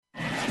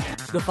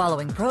The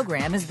following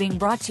program is being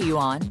brought to you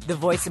on the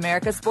Voice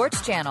America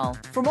Sports Channel.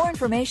 For more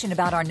information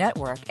about our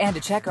network and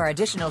to check our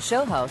additional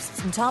show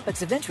hosts and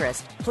topics of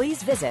interest,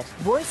 please visit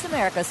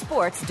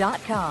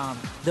voiceamericasports.com.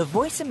 The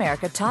Voice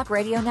America Talk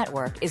Radio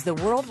Network is the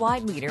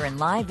worldwide leader in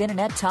live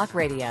Internet talk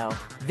radio.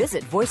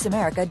 Visit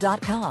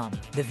voiceamerica.com.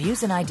 The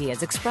views and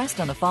ideas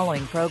expressed on the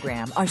following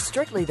program are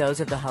strictly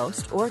those of the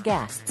host or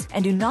guests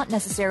and do not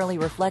necessarily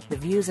reflect the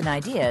views and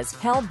ideas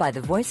held by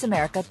the Voice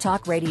America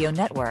Talk Radio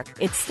Network,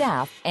 its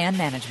staff, and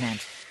management.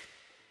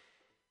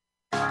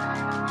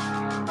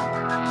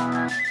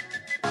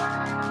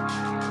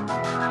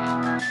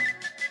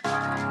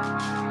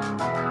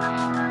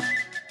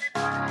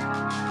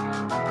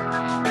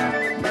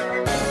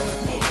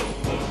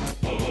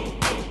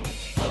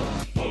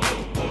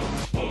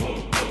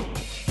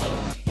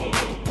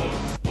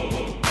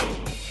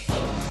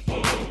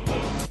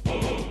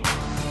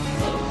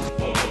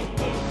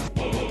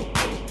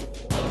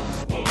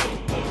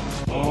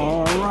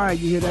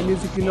 You hear that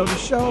music, you know the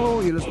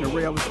show. You listen to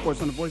Ray Ellis Sports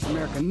on the Voice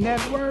America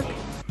Network.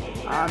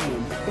 I'm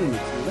in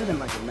Phoenix, living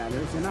like it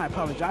matters, and I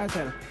apologize.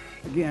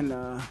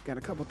 Got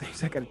a couple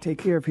things I got to take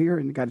care of here,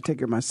 and got to take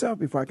care of myself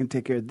before I can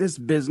take care of this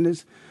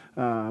business.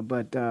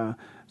 But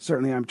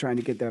certainly I'm trying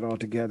to get that all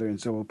together, and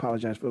so I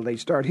apologize for the late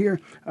start here.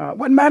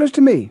 What matters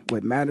to me,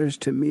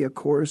 of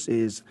course,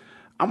 is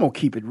I'm going to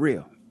keep it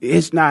real.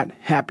 It's not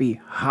happy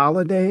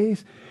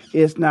holidays.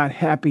 It's not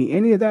happy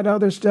any of that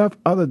other stuff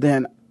other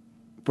than,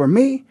 for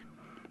me,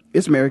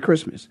 it's Merry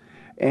Christmas.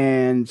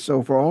 And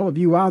so for all of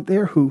you out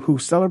there who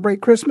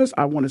celebrate Christmas,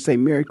 I want to say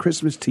Merry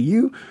Christmas to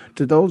you.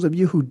 To those of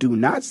you who do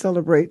not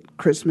celebrate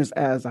Christmas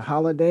as a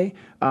holiday,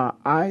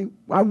 I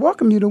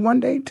welcome you to one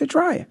day to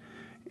try it.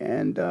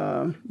 And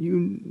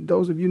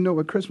those of you know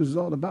what Christmas is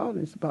all about.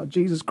 It's about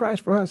Jesus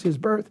Christ for us, his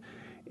birth.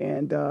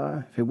 And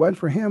if it wasn't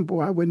for him,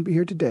 boy, I wouldn't be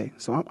here today.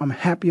 So I'm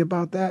happy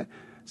about that.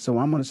 So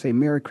I'm going to say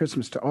Merry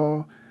Christmas to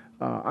all.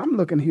 I'm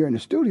looking here in the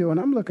studio, and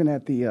I'm looking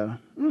at the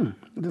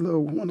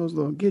little one of those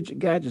little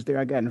gadgets there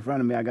I got in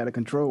front of me. I got to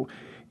control,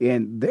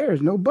 and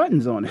there's no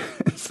buttons on it.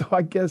 So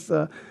I guess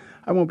I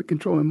won't be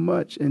controlling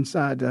much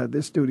inside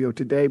this studio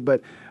today.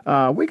 But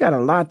we got a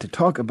lot to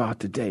talk about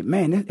today,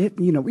 man.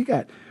 We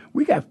got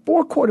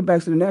 4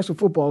 quarterbacks in the National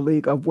Football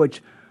League, of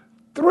which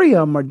 3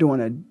 of them are doing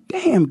a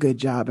damn good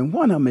job, and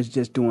one of them is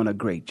just doing a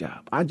great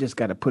job. I just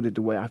got to put it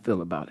the way I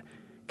feel about it.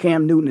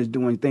 Cam Newton is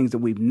doing things that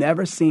we've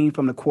never seen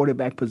from the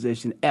quarterback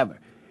position ever.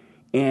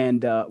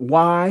 And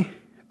why?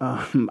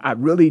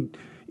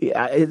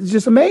 It's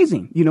just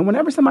amazing. You know,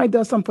 whenever somebody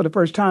does something for the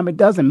first time, it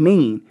doesn't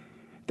mean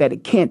that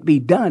it can't be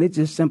done. It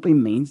just simply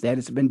means that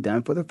it's been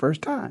done for the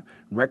first time.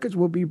 Records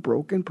will be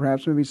broken.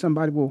 Perhaps maybe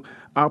somebody will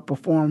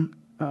outperform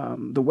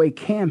the way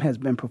Cam has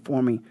been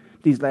performing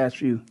these last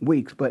few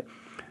weeks. But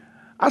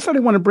I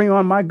certainly want to bring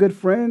on my good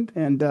friend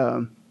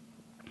and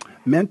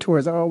mentor,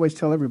 as I always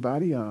tell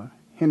everybody,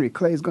 Henry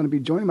Clay is going to be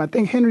joining me. I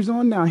think Henry's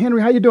on now.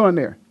 Henry, how you doing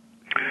there?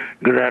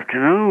 Good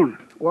afternoon.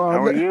 Well,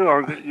 how are you?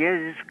 Yeah,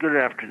 it's good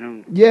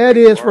afternoon. Yeah, it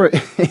is for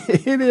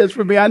it is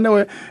for me. I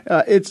know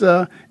it's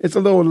a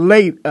little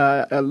late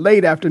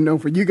afternoon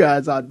for you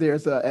guys out there.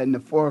 It's in the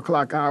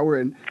 4:00 hour,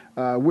 and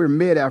we're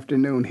mid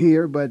afternoon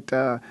here. But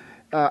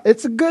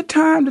it's a good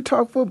time to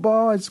talk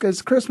football.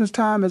 It's Christmas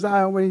time, as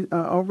I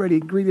already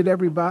greeted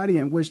everybody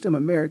and wished them a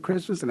Merry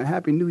Christmas and a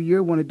Happy New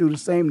Year. Want to do the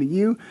same to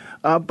you.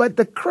 But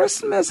the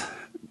Christmas.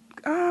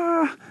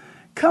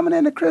 Coming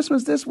into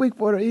Christmas this week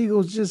for the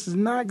Eagles just is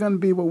not going to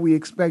be what we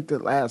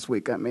expected last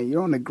week. I mean,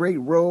 you're on a great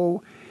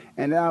roll,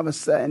 and all of a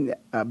sudden,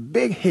 a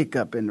big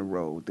hiccup in the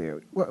road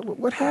there.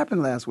 What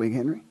happened last week,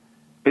 Henry?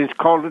 It's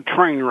called a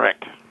train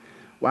wreck.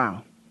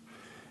 Wow.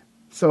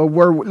 So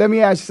let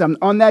me ask you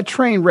something. On that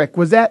train wreck,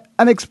 was that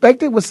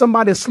unexpected? Was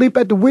somebody asleep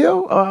at the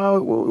wheel?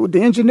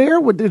 The engineer?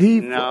 What did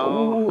he?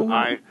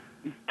 No.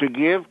 To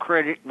give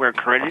credit where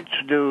credit's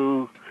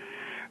due,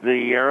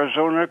 the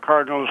Arizona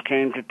Cardinals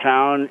came to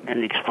town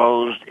and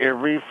exposed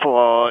every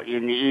flaw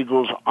in the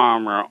Eagles'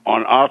 armor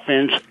on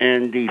offense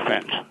and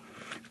defense.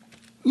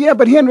 Yeah,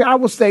 but Henry, I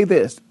will say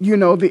this. You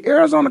know, the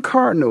Arizona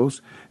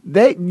Cardinals,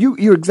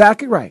 you're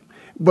exactly right.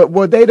 But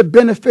were they the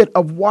benefit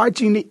of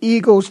watching the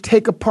Eagles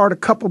take apart a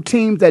couple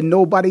teams that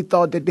nobody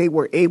thought that they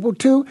were able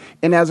to?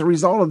 And as a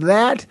result of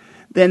that,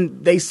 then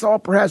they saw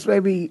perhaps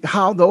maybe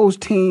how those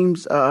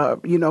teams,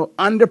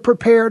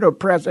 underprepared, or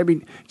perhaps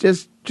maybe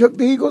just took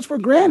the Eagles for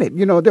granted.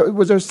 You know,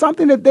 was there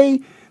something that they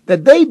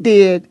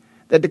did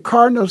that the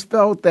Cardinals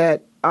felt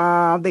that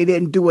they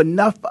didn't do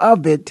enough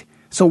of it,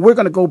 so we're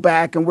going to go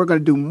back and we're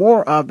going to do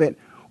more of it?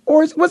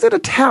 Or was it a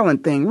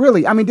talent thing,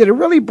 really? I mean, did it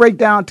really break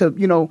down to,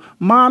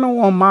 mano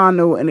on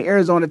mano, and the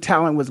Arizona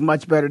talent was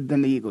much better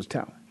than the Eagles'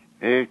 talent?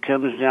 It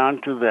comes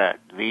down to that.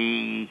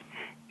 The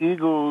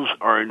Eagles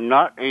are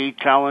not a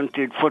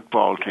talented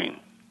football team.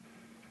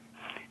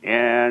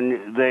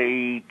 And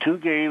the 2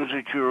 games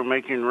that you were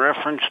making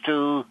reference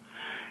to,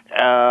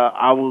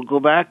 I will go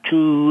back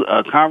to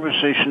a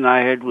conversation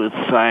I had with,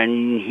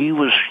 and he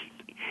was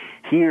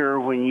here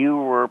when you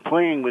were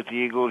playing with the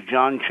Eagles,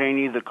 John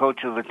Chaney, the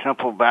coach of the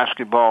Temple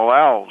Basketball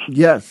Owls.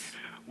 Yes.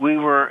 we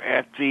were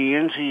at the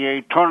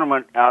NCAA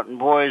tournament out in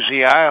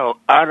Boise,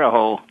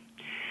 Idaho,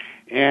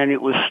 and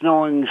it was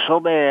snowing so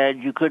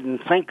bad you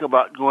couldn't think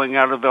about going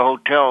out of the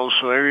hotel,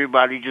 so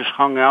everybody just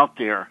hung out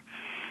there.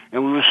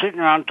 And we were sitting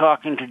around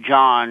talking to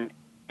John,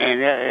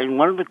 and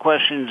one of the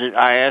questions that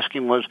I asked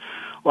him was,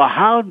 well,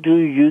 how do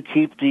you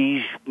keep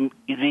these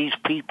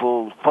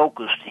people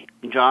focused?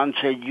 John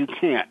said, you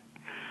can't.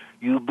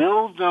 You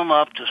build them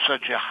up to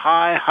such a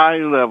high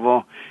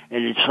level,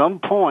 and at some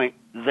point,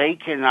 they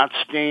cannot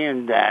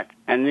stand that,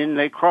 and then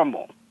they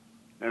crumble.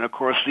 And, of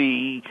course,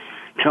 the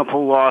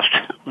Temple lost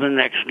the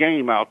next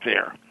game out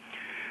there.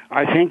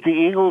 I think the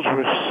Eagles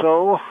were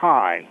so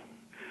high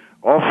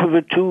off of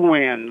the two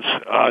wins,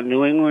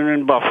 New England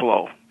and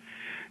Buffalo,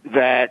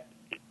 that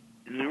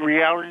the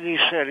reality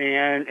set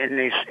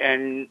in,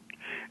 and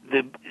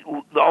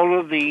all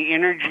of the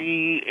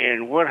energy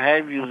and what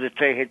have you that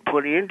they had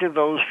put into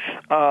those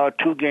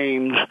two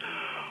games,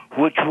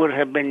 which would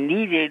have been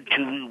needed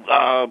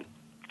to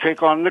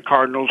take on the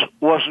Cardinals,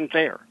 wasn't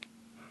there.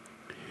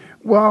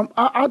 Well,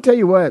 I'll tell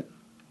you what.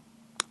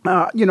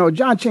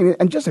 John Chaney,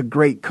 and just a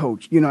great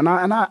coach, and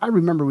I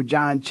remember with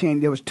John Chaney,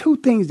 there was two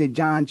things that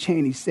John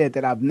Chaney said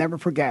that I've never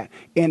forgot.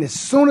 And as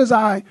soon as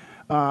I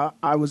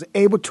was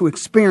able to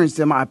experience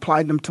them, I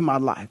applied them to my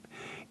life.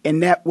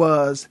 And that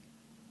was,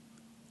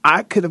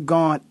 I could have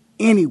gone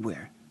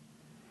anywhere,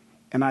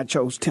 and I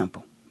chose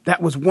Temple. That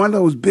was one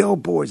of those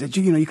billboards that,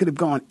 you could have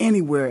gone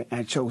anywhere, and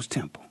I chose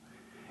Temple.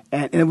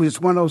 And it was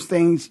just one of those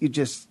things you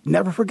just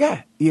never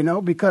forget,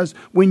 because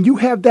when you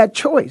have that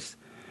choice,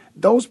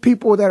 those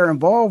people that are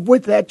involved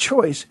with that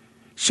choice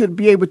should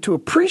be able to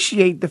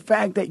appreciate the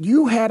fact that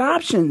you had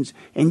options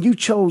and you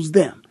chose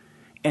them.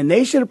 And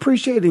they should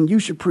appreciate it and you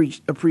should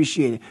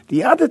appreciate it.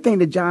 The other thing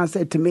that John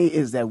said to me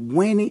is that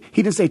winning,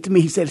 he didn't say it to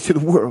me, he said it to the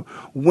world,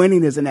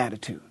 winning is an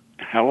attitude.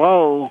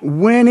 Hello.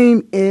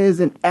 Winning is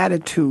an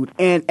attitude.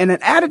 And an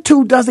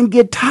attitude doesn't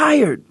get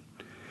tired.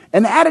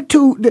 An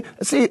attitude,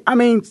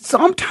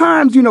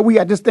 sometimes, we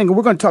got this thing, and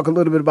we're going to talk a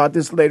little bit about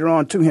this later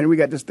on too, Henry. We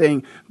got this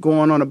thing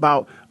going on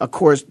about, of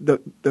course, the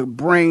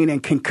brain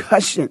and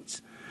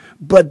concussions.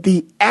 But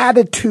the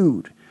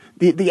attitude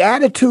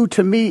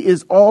to me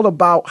is all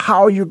about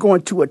how you're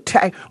going to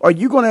attack. Are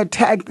you going to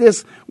attack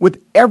this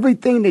with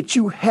everything that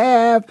you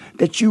have,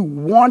 that you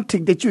want to,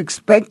 that you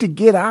expect to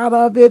get out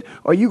of it?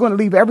 Or are you going to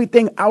leave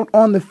everything out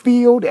on the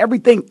field,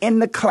 everything in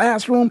the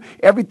classroom,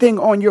 everything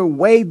on your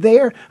way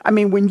there? I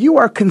mean, when you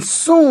are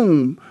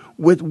consumed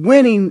with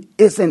winning,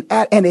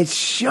 and it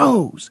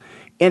shows.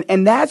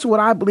 And that's what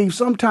I believe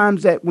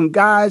sometimes, that when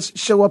guys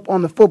show up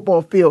on the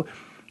football field,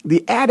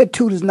 the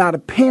attitude is not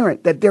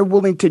apparent, that they're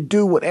willing to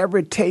do whatever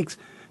it takes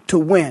to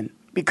win.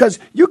 Because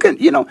you can,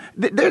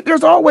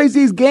 there's always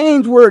these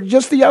games where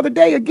just the other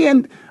day,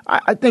 again,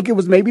 I think it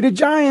was maybe the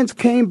Giants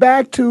came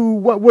back to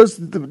what was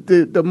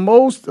the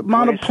most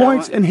amount of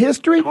points in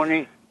history.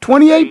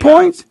 28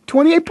 points.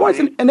 28 points,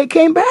 and they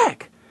came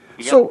back.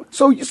 Yep.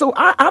 So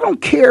I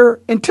don't care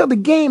until the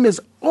game is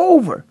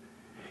over.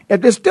 If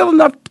there's still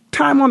enough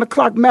time on the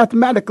clock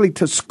mathematically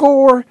to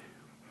score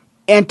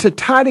and to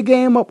tie the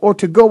game up or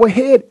to go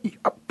ahead,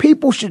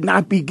 people should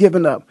not be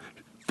giving up.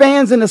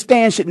 Fans in the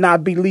stands should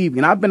not be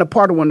leaving. I've been a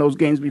part of one of those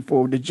games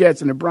before, the Jets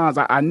and the Browns.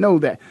 I know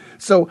that.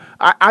 So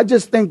I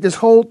just think this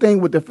whole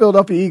thing with the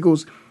Philadelphia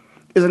Eagles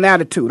is an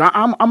attitude.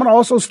 I'm going to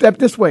also step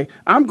this way.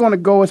 I'm going to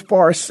go as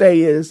far as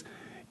say it's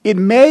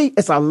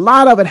a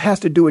lot of it has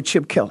to do with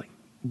Chip Kelly,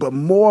 but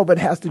more of it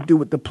has to do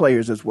with the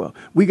players as well.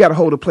 We got to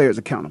hold the players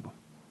accountable.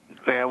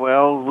 Yeah,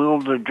 well,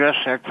 we'll address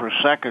that for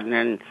a second,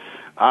 and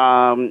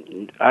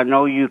I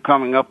know you're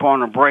coming up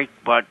on a break,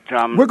 but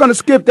we're going to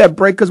skip that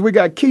break because we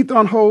got Keith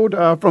on hold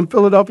from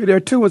Philadelphia there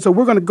too, and so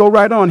we're going to go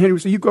right on, Henry.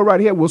 So you go right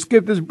here. We'll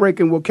skip this break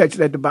and we'll catch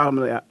it at the bottom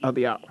of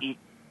the hour.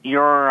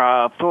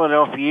 Your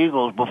Philadelphia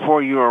Eagles,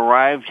 before you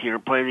arrived here,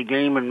 played a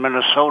game in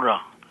Minnesota,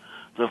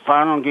 the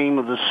final game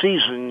of the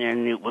season,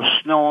 and it was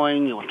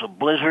snowing. It was a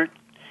blizzard.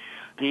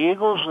 The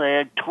Eagles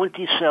had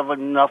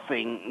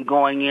 27-0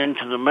 going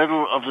into the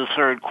middle of the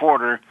third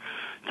quarter.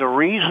 The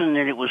reason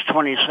that it was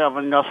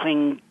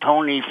 27-0,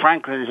 Tony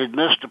Franklin had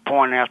missed a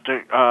point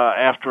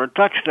after a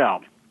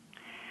touchdown.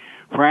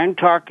 Fran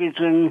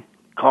Tarkenton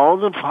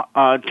called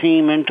the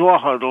team into a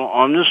huddle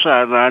on the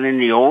sideline in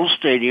the old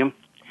stadium,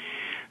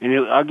 and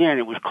it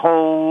was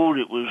cold.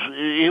 It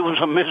was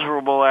a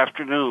miserable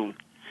afternoon.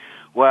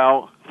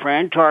 Well,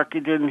 Fran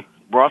Tarkenton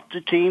brought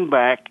the team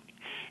back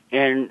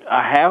in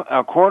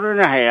a quarter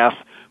and a half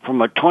from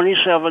a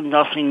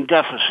 27-0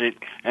 deficit,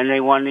 and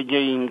they won the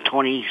game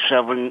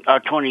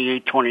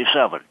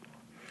 28-27.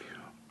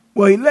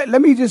 Well,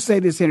 let me just say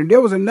this, Henry.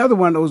 There was another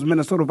one of those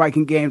Minnesota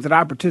Viking games that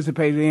I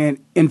participated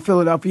in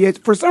Philadelphia.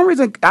 For some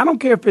reason, I don't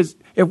care if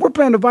we're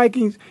playing the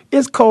Vikings,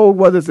 it's cold,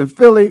 whether it's in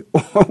Philly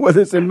or whether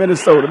it's in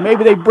Minnesota.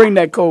 Maybe they bring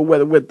that cold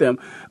weather with them.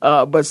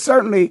 But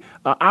certainly,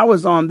 I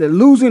was on the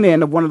losing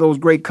end of one of those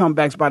great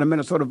comebacks by the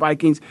Minnesota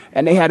Vikings,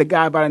 and they had a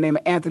guy by the name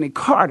of Anthony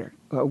Carter.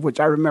 which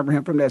I remember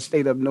him from that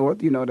state up north,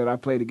 that I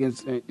played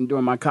against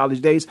during my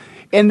college days.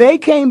 And they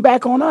came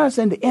back on us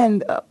in the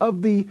end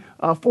of the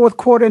fourth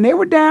quarter, and they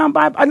were down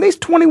by at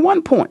least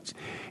 21 points.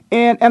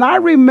 And I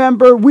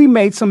remember we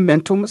made some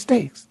mental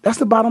mistakes. That's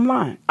the bottom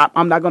line.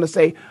 I'm not going to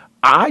say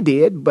I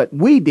did, but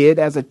we did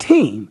as a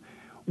team.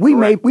 We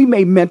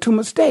made mental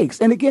mistakes.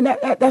 And again,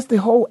 that's the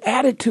whole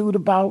attitude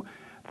about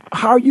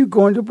how are you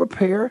going to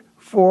prepare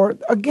for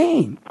a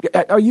game?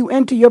 Are you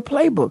into your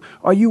playbook?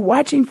 Are you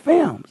watching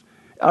films?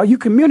 Are you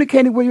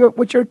communicating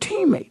with your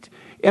teammates?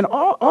 And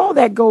all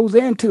that goes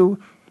into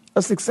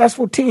a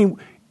successful team.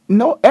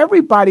 No,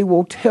 everybody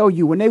will tell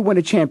you when they win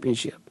a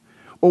championship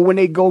or when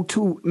they go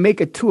to make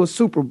it to a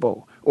Super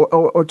Bowl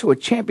or to a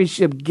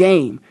championship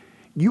game,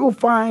 you'll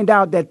find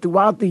out that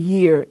throughout the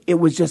year it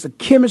was just a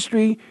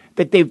chemistry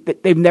that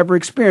they've never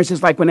experienced.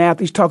 It's like when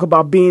athletes talk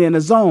about being in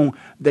a zone,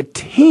 the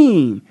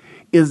team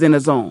is in a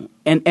zone.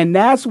 And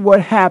that's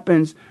what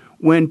happens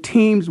when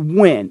teams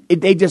win.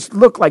 They just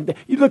look like that.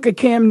 You look at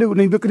Cam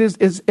Newton, you look at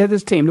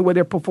his team, the way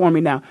they're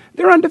performing now.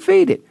 They're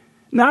undefeated.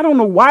 Now, I don't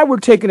know why we're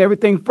taking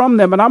everything from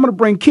them, and I'm going to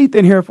bring Keith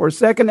in here for a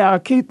second. Now,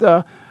 Keith,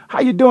 how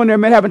you doing there,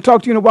 man? Haven't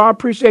talked to you in a while. I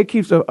appreciate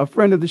Keith's a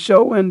friend of the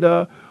show, and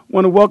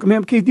want to welcome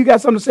him. Keith, you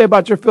got something to say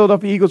about your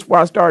Philadelphia Eagles before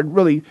I start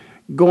really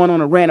going on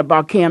a rant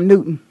about Cam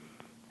Newton?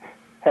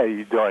 How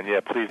you doing?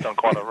 Yeah, please don't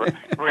go on a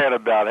rant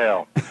about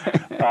him.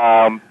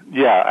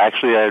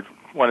 Actually, I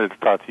wanted to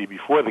talk to you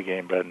before the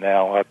game, but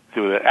now I'll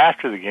do it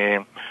after the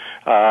game.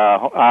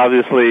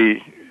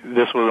 Obviously,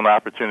 this was an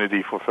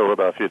opportunity for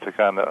Philadelphia to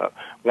kind of,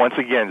 once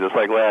again, just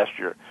like last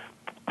year,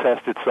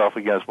 test itself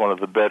against one of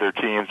the better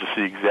teams to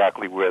see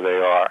exactly where they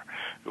are.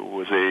 It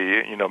was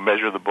a,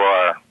 measure the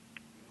bar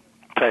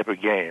type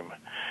of game.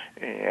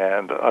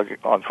 And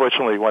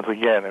unfortunately, once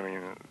again,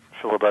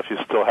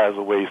 Philadelphia still has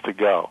a ways to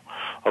go.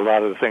 A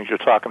lot of the things you're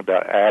talking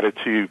about,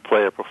 attitude,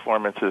 player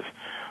performances,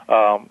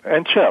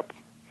 and Chip,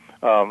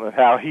 and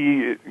how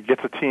he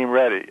gets a team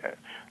ready.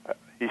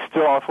 He's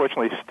still,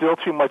 unfortunately,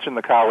 too much in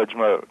the college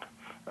mode.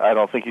 I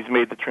don't think he's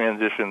made the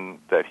transition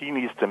that he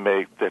needs to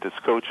make, that his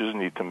coaches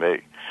need to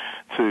make,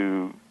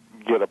 to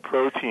get a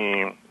pro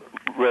team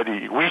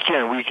ready week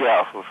in, week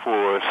out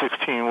for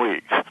 16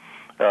 weeks.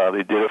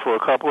 They did it for a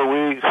couple of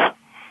weeks,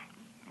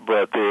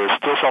 but there's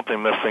still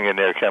something missing in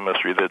their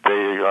chemistry that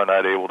they are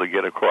not able to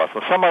get across.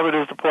 And some of it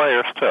is the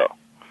players, too.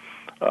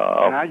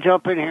 Can I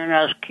jump in here and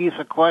ask Keith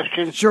a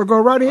question? Sure, go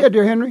right ahead,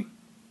 dear Henry.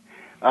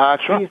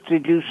 Sure. Keith,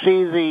 did you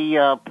see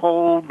the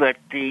poll that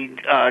the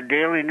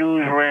Daily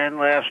News ran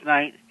last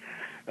night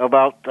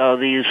about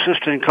the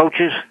assistant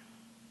coaches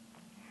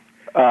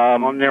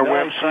on their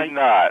website? I did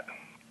not.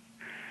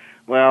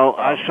 Well,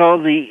 I saw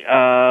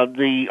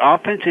the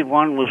offensive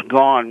one was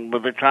gone by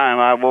the time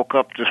I woke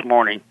up this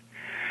morning.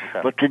 Okay.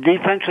 But the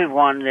defensive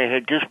one they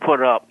had just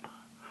put up.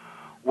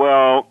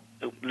 Well,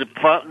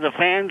 the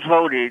fans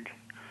voted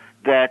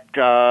that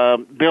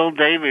Bill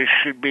Davis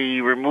should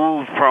be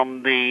removed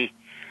from the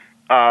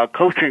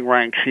coaching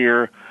ranks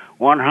here,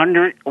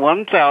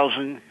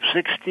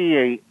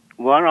 1,068,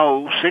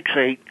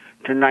 1068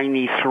 to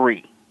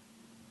 93.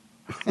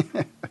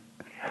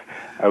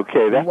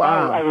 Okay,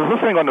 wow. I was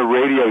listening on the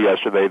radio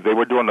yesterday. They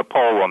were doing the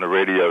poll on the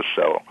radio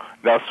show.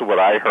 That's what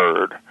I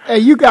heard. Hey,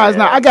 you guys,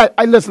 now I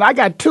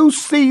got two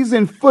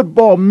seasoned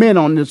football men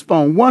on this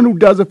phone. One who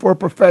does it for a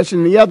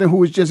profession, and the other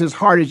who is just his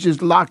heart is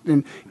just locked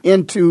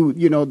into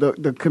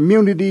the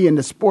community and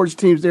the sports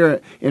teams there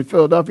in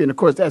Philadelphia. And of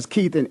course, that's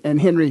Keith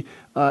and Henry.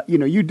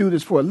 You do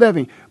this for a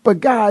living. But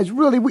guys,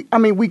 really,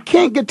 we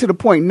can't get to the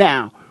point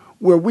now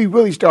where we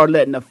really start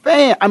letting the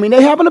fan.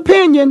 They have an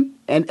opinion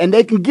and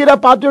they can get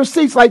up out their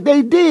seats like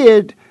they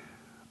did.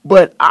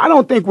 But I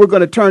don't think we're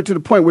going to turn to the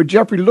point where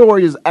Jeffrey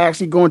Lurie is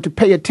actually going to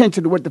pay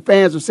attention to what the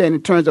fans are saying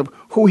in terms of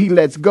who he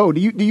lets go.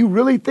 Do you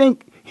really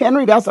think,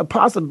 Henry, that's a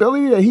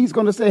possibility that he's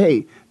going to say,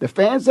 hey, the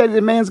fans said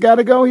the man's got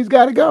to go, he's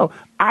got to go?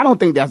 I don't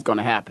think that's going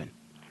to happen.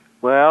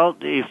 Well,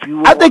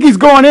 I think he's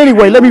going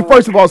anyway. Let me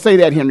first of all say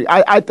that, Henry.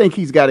 I think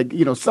he's got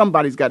to,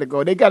 somebody's got to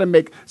go.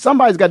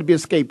 Somebody's got to be a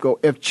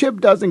scapegoat. If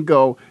Chip doesn't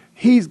go,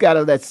 he's got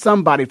to let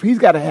somebody, he's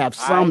got to have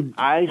some.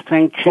 I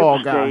think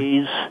Chip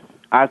stays.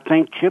 I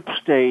think Chip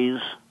stays.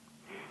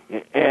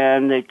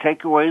 And they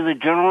take away the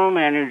general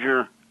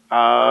manager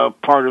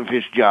part of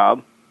his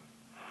job,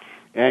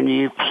 and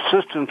the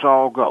assistants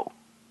all go.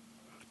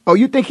 Oh,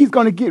 you think he's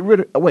going to get rid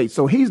of... Wait,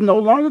 so he's no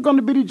longer going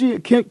to be the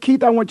GM?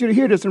 Keith, I want you to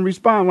hear this and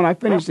respond when I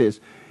finish this.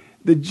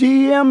 The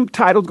GM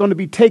title is going to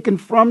be taken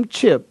from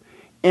Chip,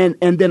 and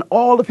then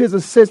all of his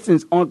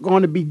assistants are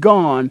going to be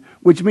gone,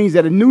 which means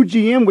that a new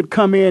GM would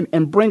come in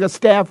and bring a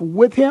staff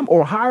with him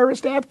or hire a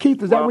staff.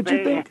 Keith, is that what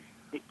you think?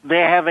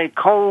 They have a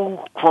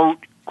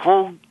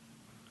co-GM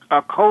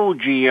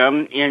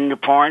in the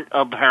point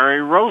of Harry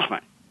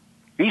Roseman.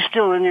 He's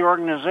still in the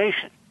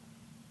organization.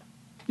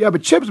 Yeah,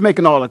 but Chip's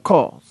making all the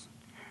calls.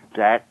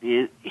 That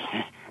is,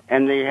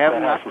 and they have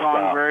not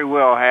gone very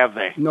well, have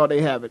they? No,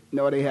 they haven't.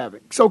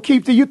 So,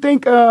 Keith, do you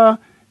think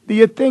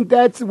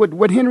that's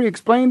what Henry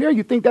explained there?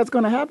 You think that's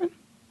going to happen?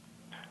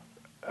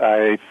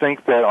 I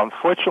think that,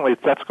 unfortunately,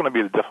 that's going to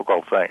be the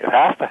difficult thing. It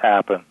has to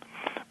happen,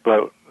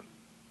 but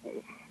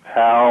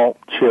how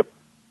Chip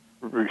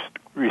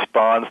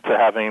responds to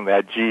having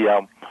that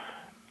GM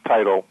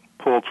title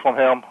pulled from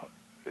him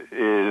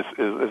is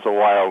a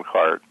wild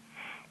card.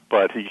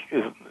 But he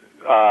is.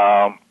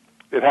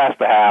 It has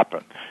to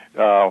happen.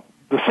 The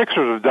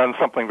Sixers have done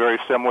something very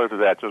similar to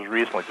that just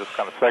recently, just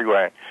kind of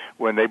segueing,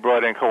 when they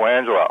brought in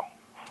Colangelo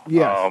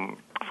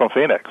from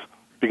Phoenix,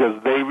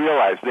 because they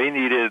realized they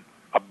needed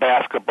a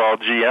basketball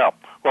GM.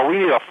 Well, we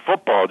need a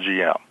football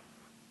GM.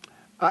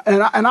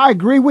 And I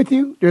agree with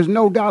you. There's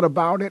no doubt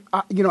about it.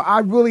 I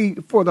really,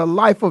 for the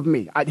life of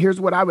me, here's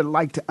what I would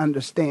like to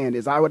understand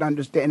is I would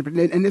understand,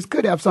 and this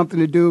could have something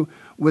to do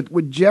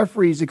with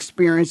Jeffrey's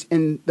experience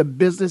in the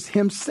business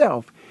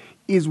himself,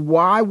 is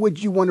why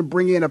would you want to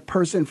bring in a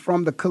person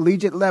from the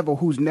collegiate level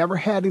who's never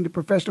had any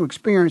professional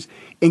experience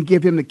and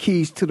give him the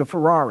keys to the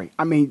Ferrari?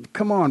 I mean,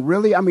 come on,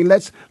 really? I mean,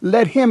 let's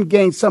let him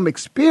gain some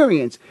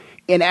experience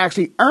and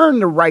actually earn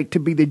the right to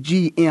be the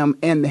GM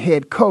and the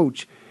head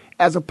coach,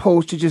 as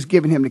opposed to just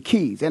giving him the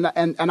keys. And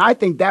I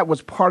think that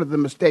was part of the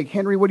mistake.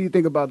 Henry, what do you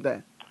think about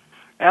that?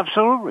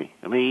 Absolutely.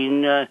 I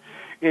mean,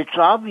 it's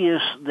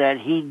obvious that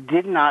he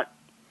did not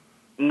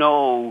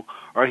know,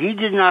 or he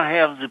did not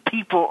have the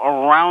people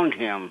around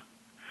him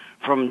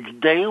from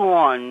day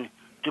one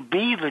to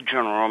be the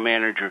general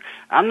manager.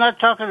 I'm not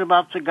talking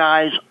about the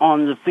guys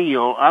on the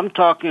field. I'm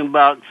talking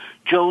about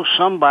Joe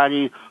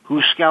somebody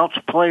who scouts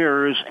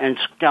players and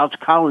scouts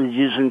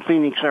colleges in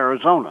Phoenix,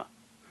 Arizona.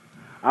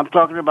 I'm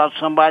talking about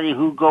somebody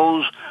who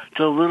goes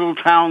to little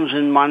towns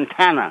in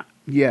Montana.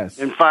 Yes.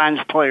 And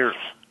finds players.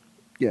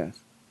 Yes.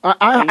 You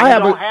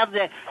don't have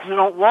that. You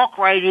don't walk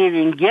right in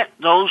and get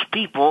those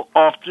people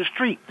off the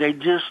street.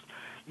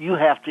 You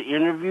have to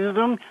interview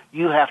them.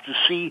 You have to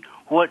see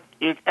what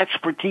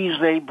expertise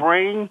they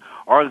bring.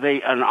 Are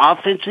they an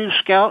offensive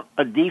scout,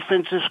 a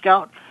defensive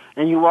scout?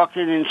 And you walk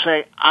in and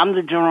say, I'm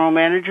the general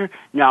manager.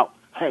 Now,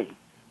 hey,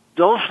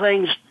 those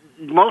things,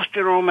 most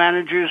general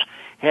managers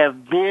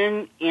have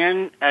been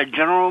in a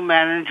general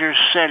manager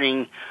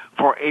setting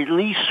for at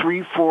least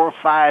 3, 4,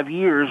 5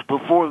 years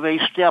before they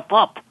step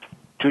up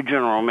to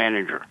general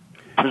manager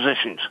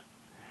positions.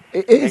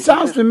 It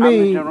sounds to me...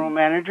 I'm the general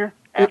manager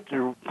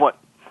after, a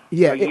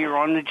year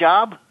on the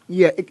job?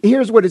 Yeah,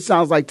 here's what it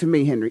sounds like to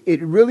me, Henry.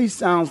 It really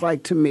sounds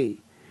like to me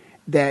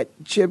that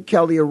Chip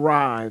Kelly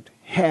arrived,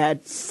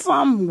 had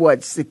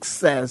somewhat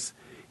success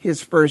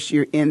his first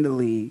year in the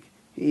league.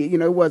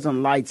 It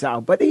wasn't lights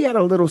out, but he had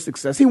a little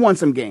success. He won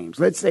some games.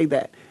 Let's say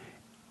that.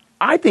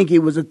 I think it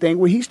was a thing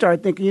where he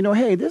started thinking,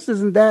 hey, this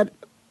isn't that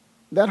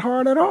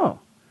hard at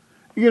all.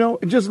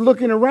 Just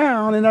looking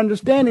around and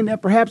understanding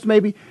that perhaps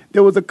maybe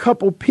there was a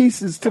couple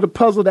pieces to the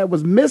puzzle that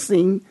was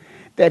missing,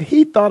 that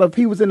he thought if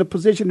he was in a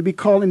position to be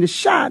calling the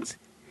shots,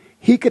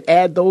 he could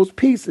add those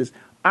pieces.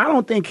 I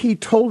don't think he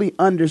totally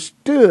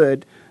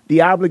understood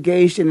the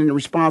obligation and the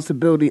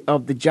responsibility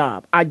of the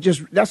job.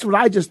 That's what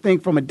I just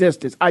think from a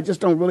distance. I just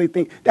don't really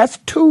think that's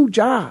 2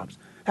 jobs.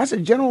 That's a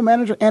general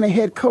manager and a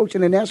head coach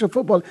in the National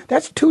Football.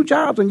 That's 2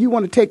 jobs, and you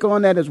want to take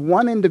on that as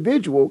one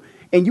individual,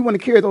 and you want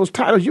to carry those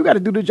titles. You got to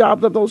do the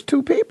jobs of those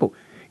 2 people.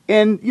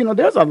 And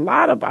there's a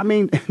lot of.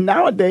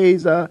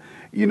 Nowadays,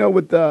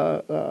 with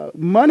the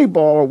Moneyball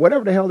or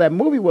whatever the hell that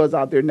movie was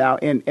out there now,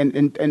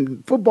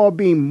 and football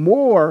being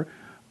more,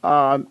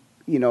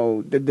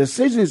 the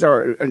decisions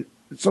are.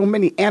 So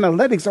many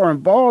analytics are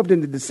involved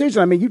in the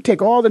decision. You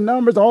take all the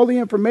numbers, all the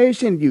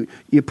information,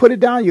 you put it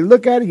down, you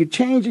look at it, you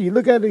change it, you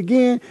look at it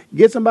again, you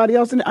get somebody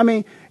else in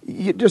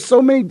it. There's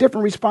so many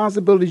different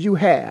responsibilities you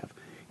have,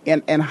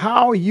 and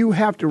how you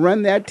have to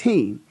run that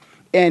team.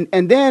 And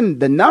then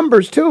the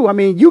numbers, too.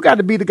 You got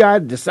to be the guy,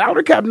 the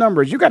salary cap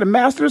numbers. You got to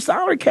master the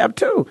salary cap,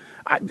 too.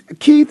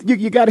 Keith,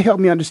 you got to help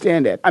me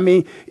understand that.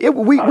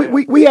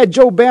 We had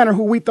Joe Banner,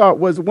 who we thought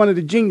was one of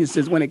the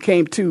geniuses when it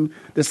came to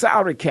the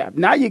salary cap.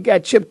 Now you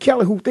got Chip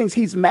Kelly, who thinks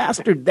he's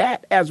mastered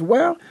that as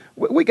well.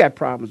 We got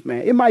problems,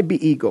 man. It might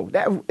be ego.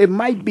 It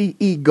might be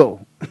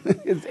ego.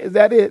 Is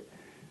that it?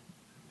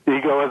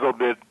 Ego has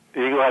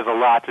a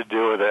lot to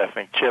do with it.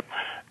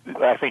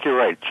 I think you're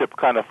right. Chip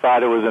kind of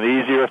thought it was an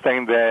easier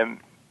thing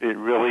than it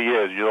really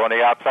is. You're on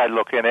the outside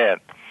looking in.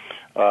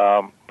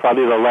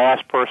 Probably the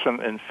last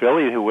person in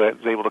Philly who was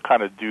able to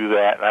kind of do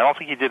that, and I don't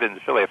think he did it in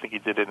Philly, I think he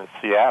did it in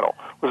Seattle,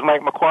 was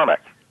Mike McCormick.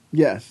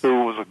 Yes.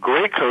 Who was a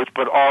great coach,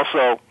 but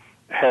also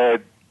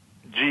had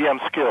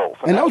GM skills.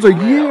 And those are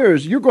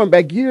years. You're going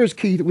back years,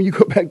 Keith, when you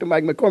go back to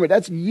Mike McCormick.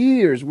 That's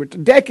years. We're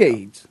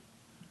decades.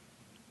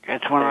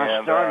 That's when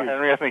I started.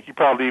 Henry, I think you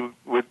probably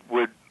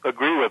would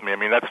agree with me.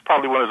 That's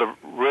probably one of the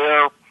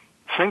rare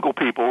single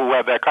people who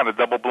have that kind of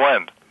double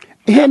blend.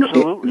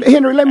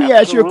 Henry, let me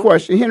ask you a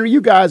question. Henry, you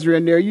guys are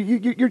in there.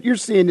 You're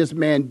seeing this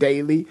man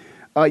daily.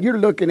 You're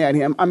looking at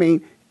him.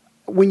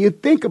 When you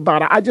think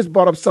about it, I just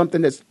brought up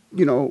something that's,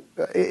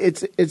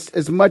 it's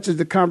as much as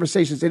the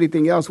conversation as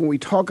anything else when we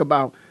talk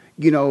about,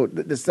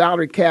 the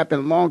salary cap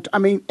and long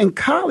term. In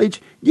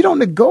college, you don't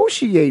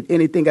negotiate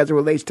anything as it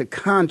relates to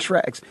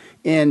contracts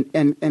and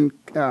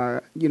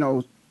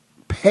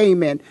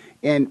payment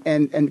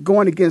and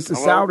going against the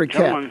salary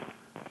cap.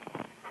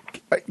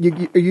 Are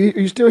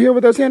you still here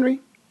with us,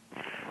 Henry?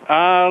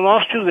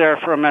 Lost you there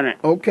for a minute.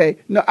 Okay.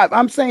 No,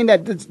 I'm saying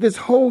that this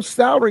whole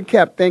salary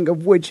cap thing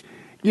of which,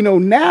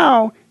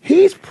 now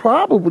he's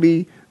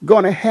probably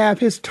going to have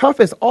his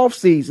toughest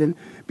offseason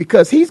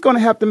because he's going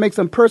to have to make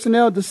some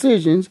personnel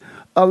decisions.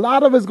 A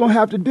lot of it's going to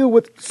have to do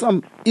with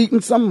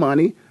eating some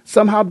money,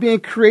 somehow being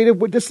creative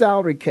with the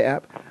salary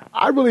cap.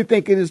 I really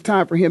think it is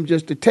time for him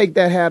just to take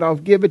that hat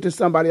off, give it to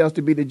somebody else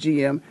to be the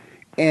GM,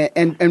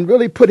 and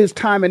really put his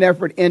time and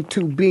effort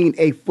into being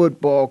a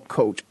football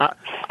coach.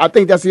 I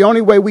think that's the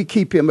only way we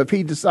keep him if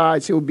he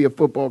decides he'll be a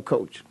football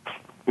coach.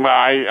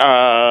 First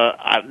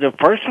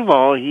of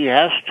all, he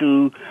has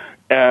to,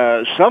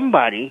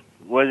 somebody,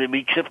 whether it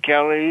be Chip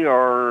Kelly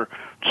or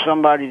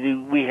somebody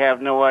that we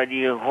have no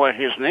idea what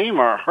his name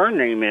or her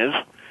name is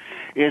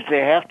they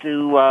have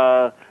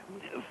to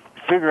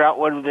figure out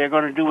what they're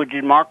going to do with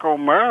DeMarco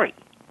Murray.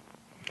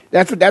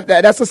 That's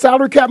a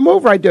salary cap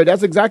move right there.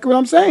 That's exactly what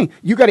I'm saying.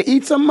 You got to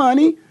eat some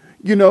money.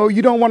 You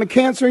don't want a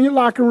cancer in your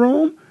locker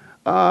room.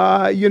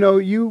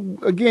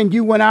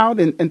 You went out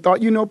and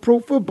thought pro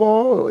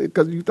football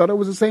because you thought it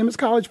was the same as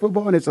college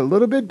football, and it's a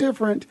little bit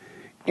different.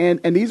 And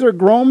these are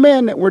grown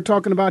men that we're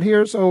talking about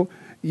here. So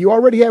you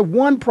already had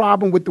one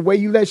problem with the way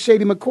you let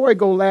Shady McCoy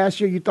go last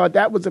year. You thought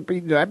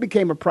that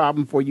became a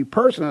problem for you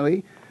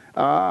personally.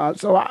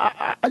 So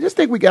I just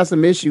think we got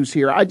some issues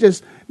here.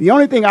 The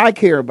only thing I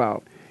care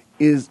about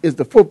is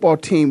the football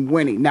team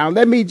winning. Now,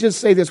 let me just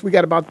say this. We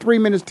got about 3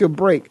 minutes till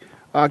break.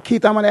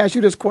 Keith, I'm going to ask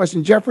you this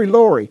question. Jeffrey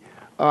Lurie.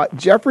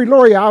 Jeffrey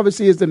Lurie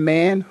obviously is the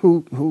man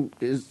who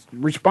is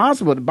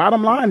responsible. The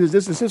bottom line is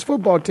this is his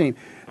football team.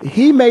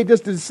 He made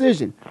this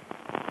decision.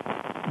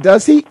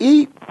 Does he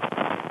eat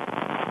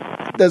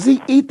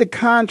the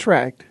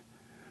contract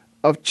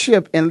of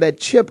Chip and let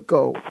Chip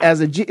go as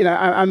a G?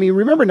 I mean,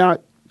 remember now,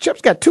 Chip's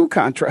got 2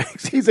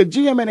 contracts. He's a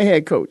GM and a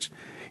head coach.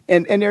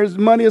 And there's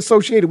money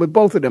associated with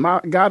both of them.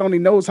 God only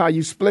knows how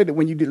you split it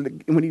when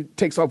he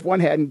takes off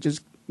one hat and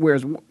just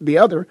wears the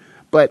other.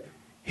 But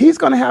he's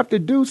going to have to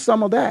do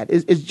some of that.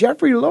 Is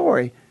Jeffrey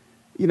Lurie,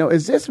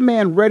 is this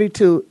man ready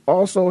to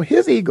also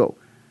his ego,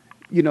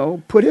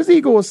 put his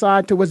ego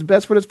aside to what's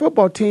best for this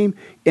football team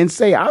and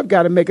say, I've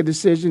got to make a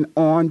decision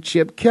on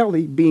Chip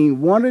Kelly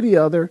being one or the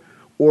other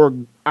or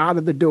out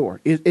of the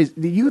door. Do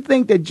you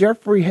think that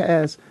Jeffrey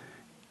has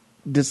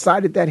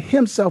decided that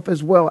himself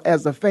as well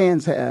as the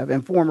fans have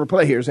and former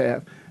players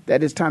have,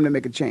 that it's time to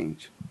make a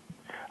change?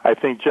 I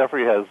think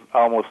Jeffrey has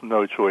almost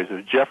no choice.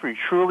 If Jeffrey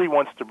truly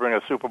wants to bring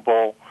a Super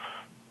Bowl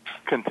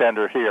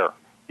contender here,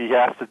 he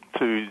has to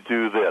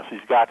do this. He's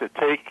got to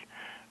take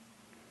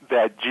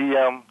that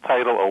GM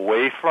title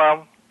away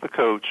from the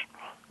coach,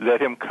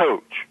 let him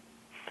coach,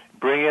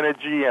 bring in a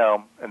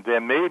GM, and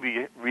then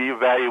maybe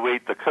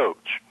reevaluate the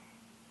coach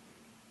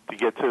to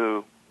get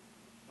to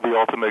the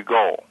ultimate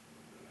goal.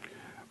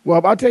 Well,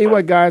 I'll tell you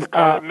what, guys.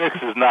 The mix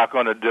is not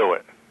going to do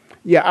it.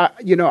 Yeah,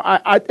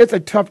 it's a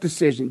tough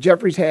decision.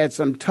 Jeffrey's had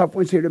some tough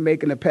ones here to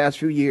make in the past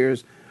few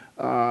years.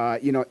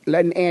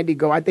 Letting Andy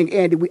go. I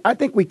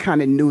think we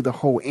kind of knew the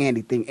whole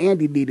Andy thing.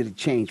 Andy needed a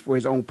change for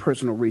his own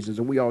personal reasons,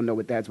 and we all know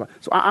what that's about.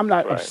 So I'm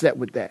not upset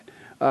with that.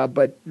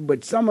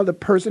 But some of the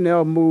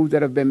personnel moves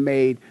that have been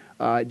made,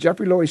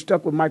 Jeffrey Lurie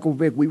stuck with Michael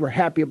Vick. We were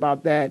happy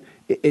about that.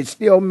 It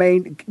still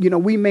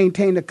we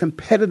maintained a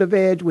competitive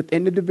edge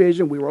within the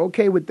division. We were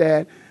okay with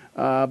that.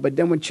 But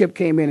then when Chip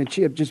came in and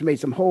Chip just made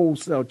some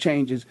wholesale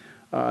changes,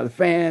 the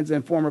fans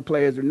and former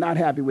players are not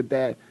happy with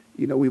that.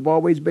 We've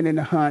always been in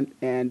the hunt,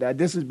 and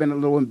this has been a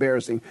little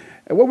embarrassing.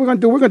 And what we're going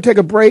to do, we're going to take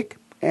a break,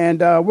 and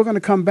we're going to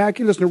come back.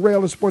 You listen to Ray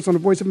Ellis Sports on the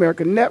Voice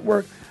America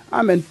Network.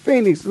 I'm in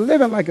Phoenix,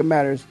 living like it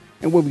matters,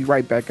 and we'll be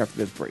right back after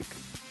this break.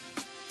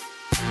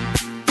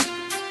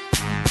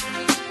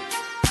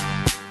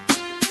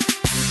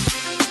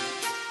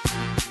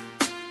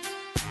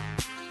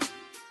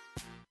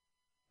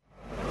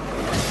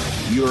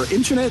 Your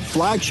internet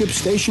flagship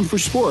station for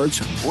sports,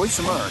 Voice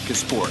America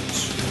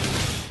Sports.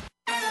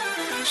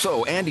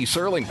 So Andy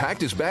Serling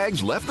packed his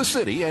bags, left the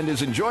city, and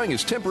is enjoying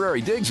his temporary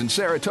digs in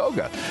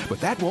Saratoga.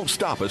 But that won't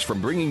stop us from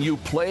bringing you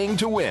Playing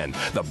to Win,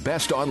 the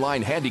best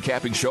online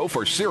handicapping show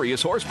for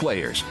serious horse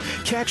players.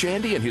 Catch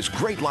Andy and his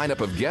great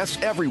lineup of guests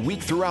every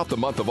week throughout the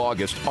month of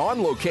August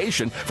on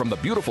location from the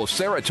beautiful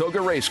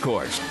Saratoga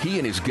Racecourse. He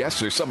and his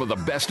guests are some of the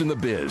best in the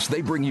biz.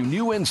 They bring you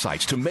new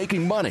insights to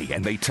making money,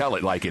 and they tell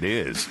it like it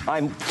is.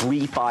 I'm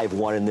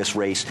 3-5-1 in this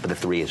race, but the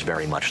 3 is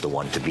very much the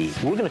one to beat.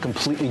 We're going to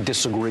completely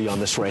disagree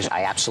on this race.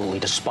 I absolutely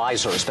despise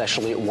her,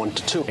 especially at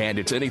 1-2. And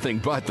it's anything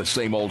but the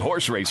same old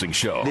horse racing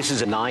show. This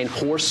is a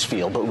 9-horse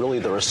field, but really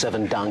there are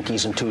 7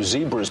 donkeys and 2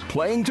 zebras.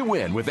 Playing to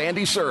Win with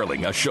Andy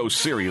Serling, a show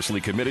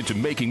seriously committed to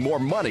making more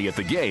money at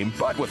the game,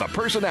 but with a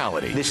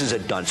personality. This is a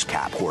dunce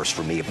cap horse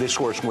for me. If this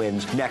horse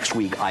wins, next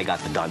week I got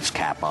the dunce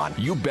cap on.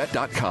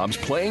 YouBet.com's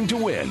Playing to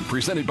Win,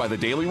 presented by the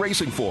Daily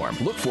Racing Form.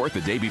 Look for it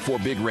the day before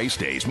big race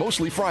days,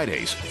 mostly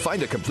Fridays.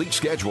 Find a complete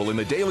schedule in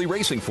the Daily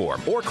Racing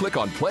Form or click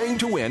on Playing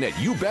to Win at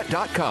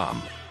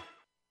YouBet.com.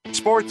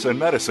 Sports and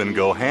medicine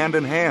go hand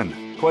in hand.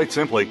 Quite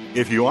simply,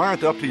 if you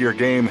aren't up to your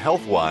game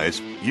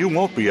health-wise, you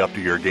won't be up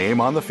to your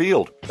game on the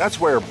field. That's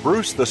where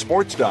Bruce the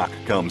Sports Doc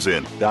comes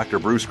in. Dr.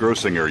 Bruce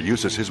Grossinger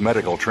uses his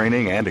medical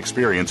training and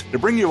experience to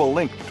bring you a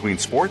link between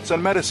sports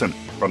and medicine,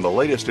 from the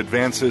latest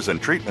advances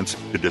and treatments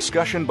to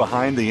discussion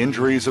behind the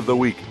injuries of the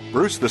week.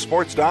 Bruce the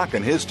Sports Doc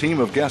and his team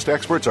of guest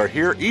experts are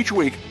here each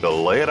week to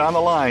lay it on the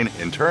line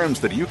in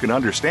terms that you can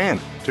understand.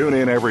 Tune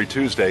in every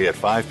Tuesday at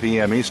 5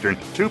 p.m. Eastern,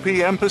 2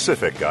 p.m.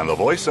 Pacific on the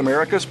Voice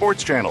America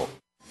Sports Channel.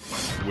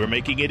 We're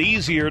making it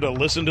easier to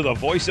listen to the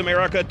Voice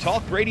America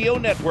Talk Radio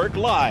Network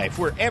live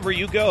wherever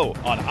you go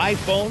on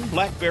iPhone,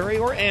 BlackBerry,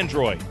 or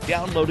Android.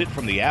 Download it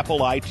from the Apple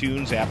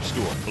iTunes App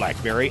Store,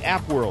 BlackBerry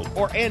App World,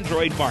 or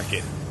Android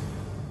Market.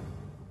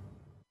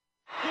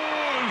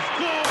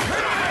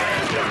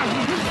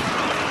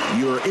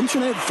 Your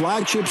internet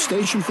flagship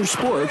station for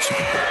sports.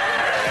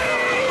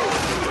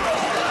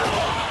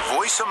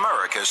 Voice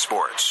America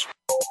Sports.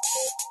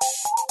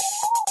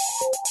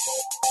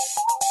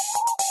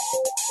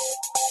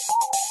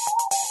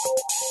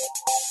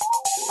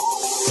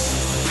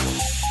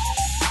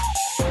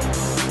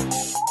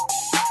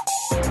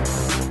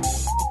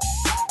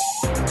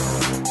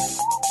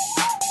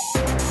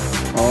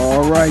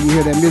 All right, you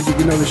hear that music,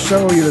 you know the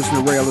show. You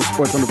listen to Ray Ellis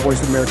Sports on the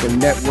Voice America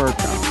Network.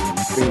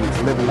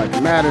 Things living like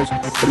it matters.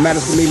 It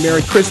matters to me.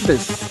 Merry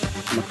Christmas.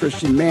 I'm a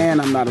Christian man.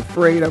 I'm not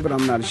afraid of it.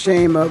 I'm not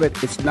ashamed of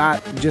it. It's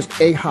not just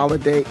a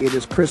holiday. It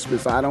is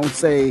Christmas. I don't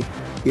say,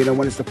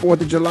 when it's the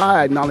 4th of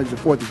July, I acknowledge the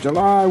 4th of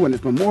July. When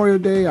it's Memorial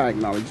Day, I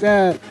acknowledge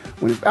that.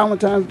 When it's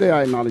Valentine's Day,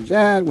 I acknowledge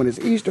that. When it's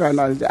Easter, I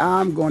acknowledge that.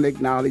 I'm going to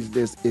acknowledge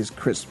this is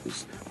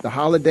Christmas. The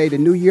holiday, the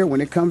New Year,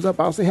 when it comes up,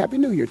 I'll say Happy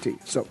New Year to you.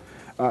 So,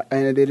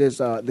 and it is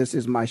this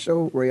is my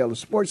show, Ray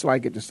Ellis Sports, so I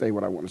get to say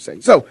what I want to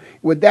say. So,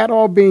 with that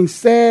all being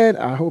said,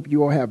 I hope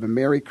you all have a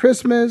Merry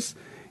Christmas.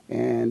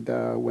 And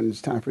when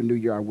it's time for New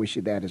Year, I wish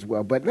you that as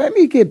well. But let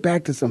me get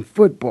back to some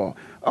football.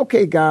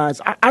 Okay, guys,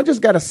 I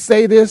just got to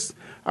say this.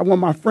 I want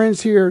my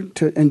friends here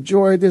to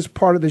enjoy this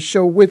part of the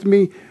show with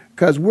me,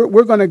 because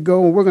we're going to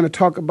go and we're going to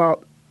talk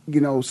about,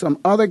 some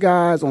other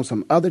guys on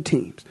some other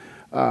teams.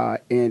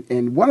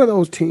 And one of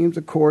those teams,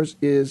 of course,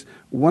 is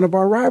one of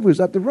our rivals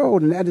up the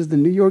road, and that is the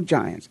New York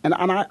Giants. And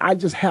I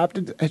just have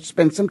to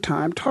spend some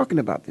time talking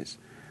about this.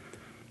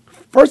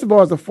 First of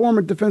all, as a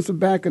former defensive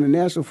back in the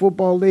National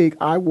Football League,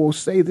 I will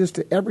say this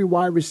to every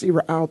wide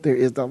receiver out there: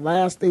 is the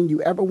last thing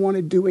you ever want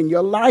to do in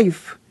your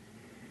life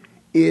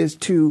is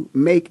to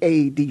make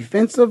a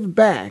defensive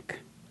back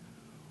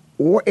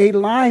or a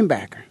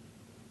linebacker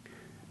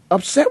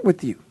upset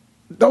with you.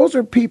 Those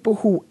are people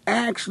who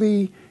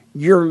actually,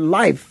 your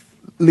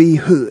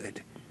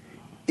livelihood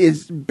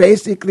is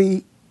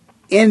basically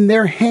in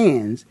their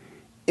hands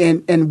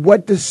and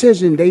what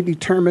decision they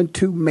determine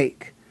to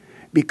make.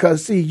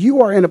 Because, see,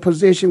 you are in a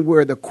position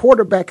where the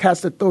quarterback has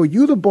to throw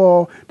you the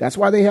ball. That's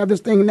why they have this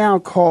thing now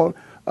called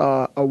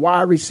a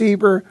wide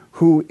receiver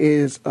who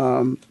is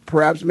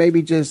perhaps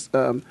maybe just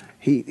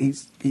he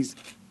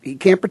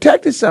can't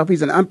protect himself.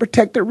 He's an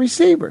unprotected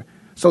receiver.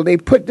 So they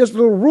put this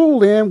little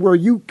rule in where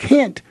you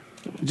can't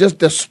just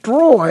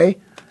destroy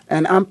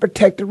an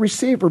unprotected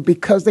receiver,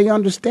 because they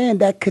understand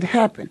that could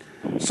happen.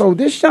 So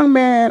this young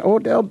man,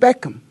 Odell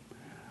Beckham,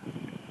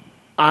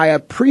 I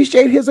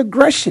appreciate his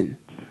aggression.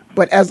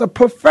 But as a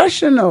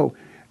professional,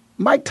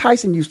 Mike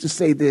Tyson used to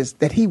say this,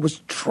 that he was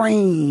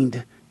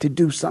trained to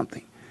do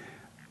something.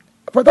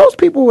 For those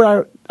people who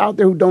are out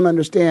there who don't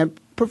understand,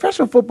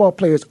 professional football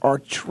players are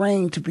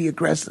trained to be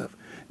aggressive.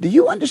 Do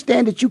you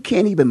understand that you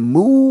can't even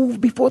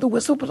move before the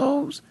whistle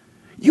blows?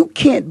 You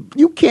can't,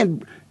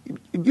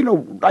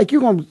 like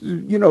you're going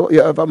to,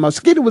 if a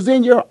mosquito was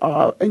in your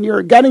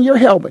got in your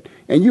helmet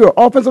and you're an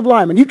offensive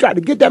lineman, you try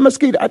to get that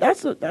mosquito,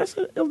 that's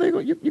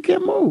illegal. You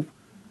can't move.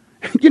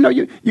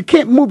 You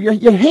can't move.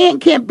 Your hand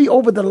can't be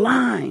over the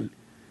line.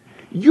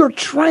 You're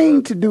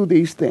trained to do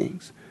these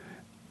things.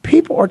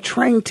 People are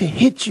trained to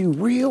hit you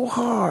real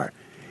hard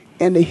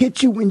and to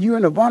hit you when you're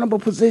in a vulnerable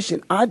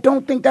position. I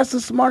don't think that's the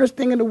smartest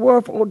thing in the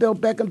world for Odell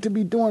Beckham to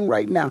be doing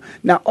right now.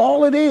 Now,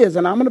 all it is,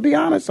 and I'm going to be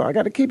honest, so I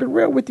got to keep it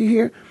real with you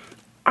here.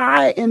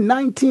 In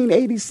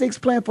 1986,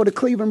 playing for the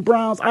Cleveland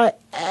Browns, I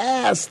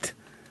asked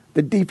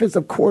the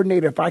defensive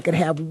coordinator if I could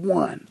have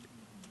one.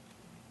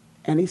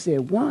 And he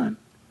said, one?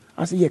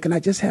 I said, yeah, can I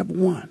just have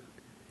one?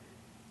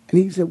 And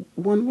he said,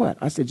 one what?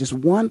 I said, just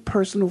one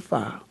personal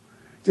foul.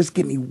 Just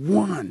give me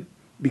one,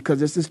 because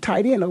this is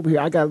tight end over here.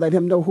 I got to let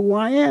him know who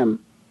I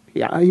am.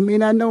 He may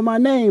not know my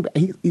name, but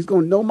he's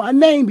going to know my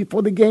name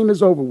before the game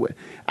is over with.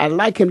 I'd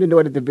like him to know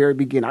it at the very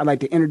beginning. I'd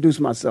like to introduce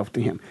myself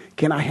to him.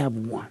 Can I have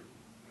one?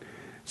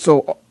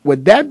 So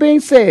with that being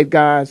said,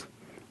 guys,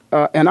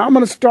 and I'm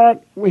going to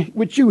start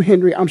with you,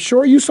 Henry. I'm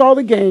sure you saw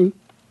the game.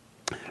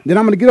 Then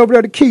I'm going to get over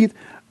there to Keith.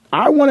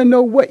 I want to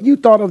know what you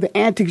thought of the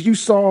antics you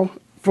saw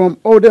from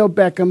Odell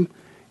Beckham.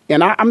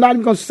 And I'm not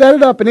even going to set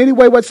it up in any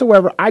way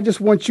whatsoever. I just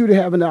want you to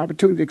have an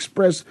opportunity to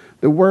express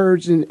the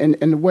words and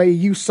the way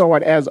you saw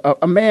it as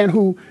a man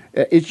who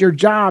it's your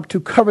job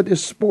to cover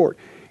this sport,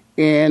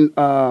 and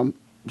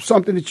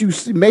something that you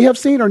may have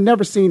seen or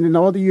never seen in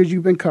all the years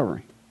you've been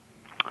covering.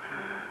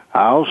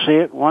 I'll say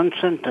it one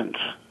sentence.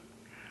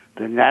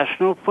 The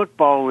National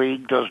Football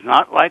League does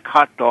not like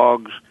hot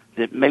dogs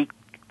that make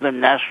the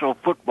National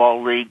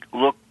Football League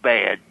look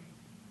bad.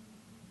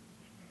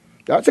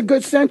 That's a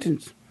good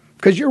sentence.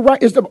 Because you're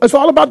right. It's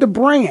all about the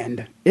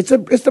brand. It's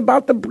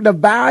about the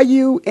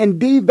value and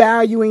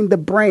devaluing the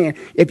brand.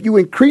 If you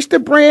increase the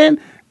brand,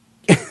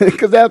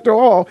 because after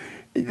all,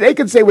 they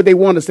can say what they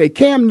want to say.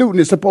 Cam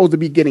Newton is supposed to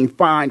be getting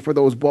fined for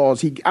those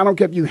balls. I don't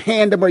care if you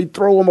hand them or you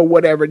throw them or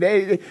whatever.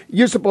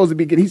 He's supposed to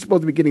be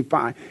getting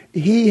fined.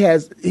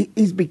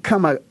 He's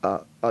become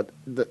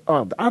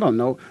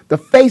the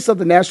face of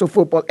the national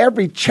football.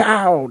 Every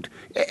child,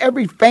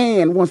 every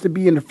fan wants to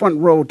be in the front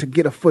row to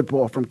get a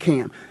football from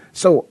Cam.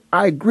 So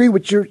I agree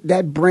with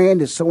that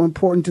brand is so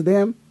important to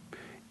them.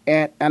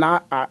 And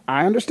I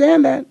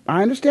understand that.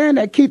 I understand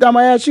that. Keith, I'm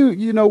going to ask you,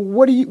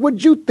 what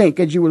did you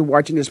think as you were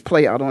watching this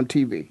play out on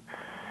TV?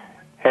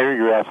 Henry,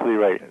 you're absolutely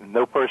right.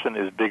 No person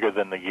is bigger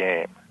than the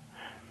game.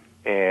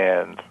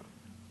 And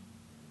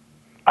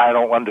I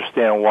don't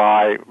understand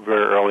why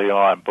very early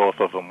on both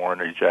of them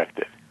weren't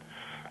ejected.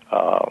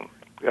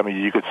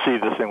 You could see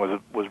this thing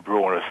was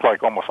brewing. It's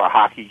like almost a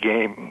hockey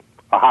game,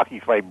 a hockey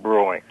fight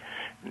brewing.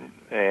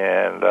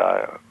 And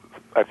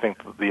I think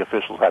the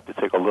officials have to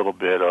take a little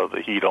bit of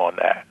the heat on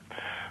that.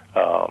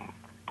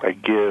 I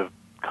give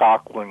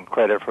Coughlin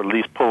credit for at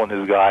least pulling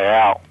his guy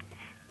out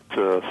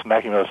to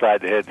smack him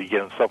upside the head to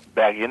get himself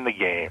back in the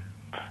game,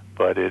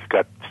 but it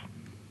got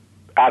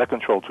out of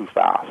control too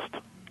fast.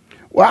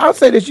 Well, I'll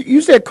say this.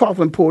 You said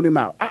Coughlin pulled him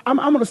out. I'm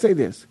going to say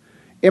this.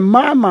 In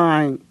my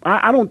mind,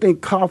 I don't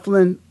think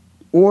Coughlin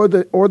or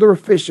the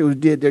officials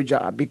did their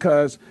job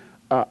because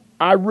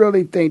I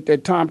really think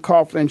that Tom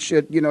Coughlin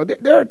should,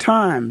 there are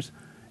times,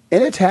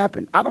 and it's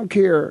happened. I don't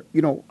care,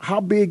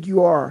 how big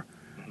you are.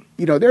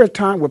 There are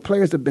times where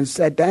players have been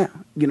set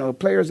down.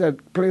 Players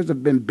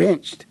have been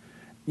benched.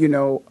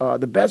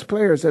 The best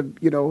players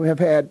have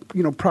had,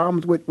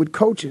 problems with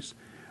coaches.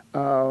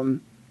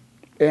 And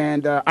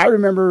I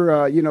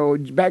remember,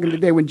 back in the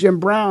day when Jim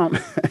Brown,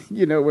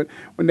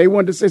 when they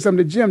wanted to say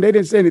something to Jim, they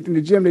didn't say anything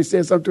to Jim. They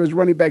said something to his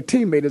running back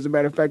teammate. As a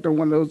matter of fact, on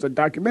one of those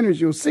documentaries,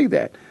 you'll see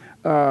that.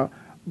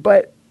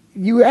 But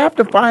you have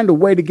to find a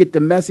way to get the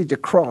message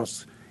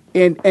across.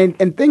 And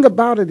thing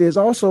about it is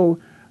also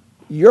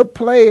your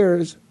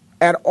players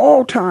at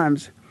all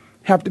times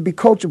have to be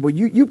coachable.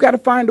 You've got to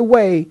find a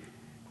way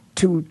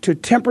to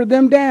temper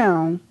them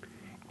down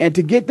and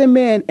to get them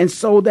in, and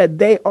so that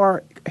they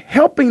are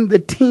helping the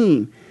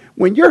team.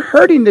 When you're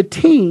hurting the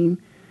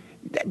team,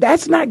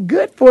 that's not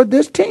good for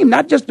this team,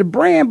 not just the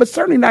brand, but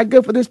certainly not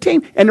good for this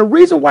team. And the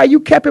reason why you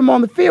kept him on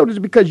the field is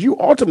because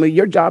ultimately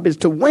your job is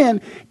to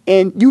win,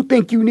 and you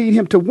think you need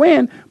him to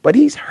win, but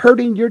he's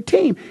hurting your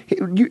team.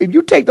 If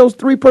you take those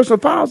 3 personal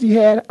fouls he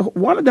had,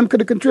 one of them could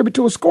have contributed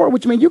to a score,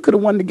 which means you could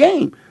have won the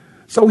game.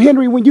 So,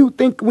 Henry, when you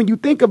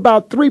think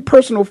about 3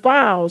 personal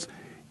fouls,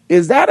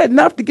 is that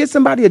enough to get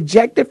somebody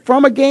ejected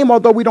from a game?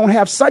 Although we don't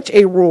have such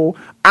a rule,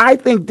 I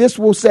think this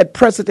will set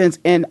precedence,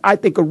 and I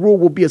think a rule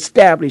will be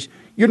established.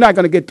 You're not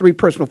going to get 3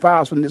 personal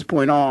fouls from this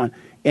point on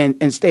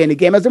and stay in the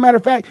game. As a matter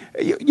of fact,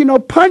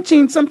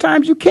 punching,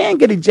 sometimes you can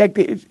get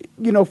ejected,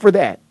 for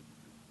that.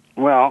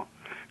 Well,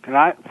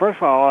 first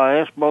of all, I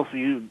ask both of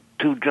you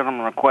two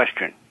gentlemen a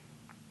question.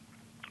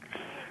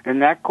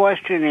 And that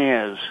question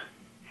is,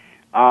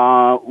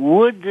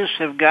 would this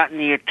have gotten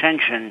the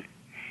attention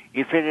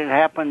if it had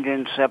happened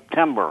in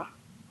September?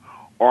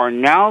 Or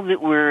now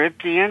that we're at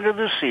the end of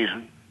the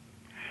season,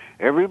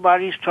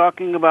 everybody's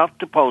talking about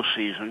the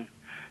postseason.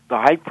 The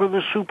hype for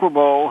the Super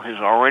Bowl has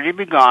already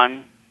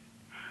begun,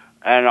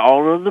 and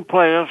all of the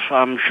playoffs,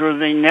 I'm sure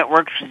the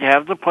networks that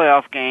have the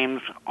playoff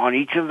games on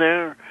each of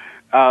their,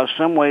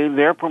 some way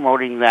they're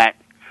promoting that.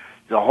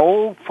 The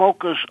whole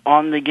focus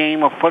on the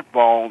game of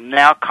football,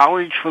 now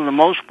college for the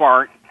most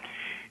part,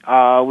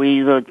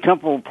 the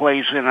Temple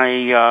plays in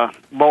a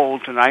bowl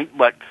tonight,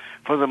 but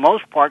for the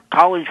most part,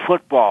 college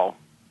football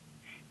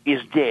is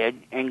dead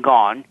and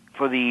gone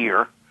for the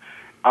year.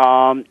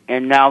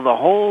 And now the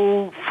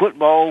whole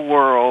football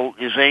world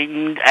is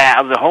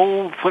the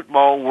whole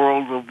football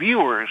world of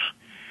viewers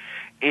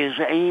is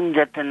aimed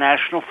at the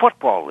National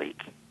Football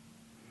League.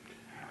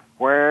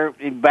 Where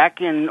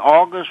back in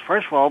August,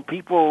 first of all,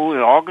 people in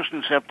August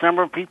and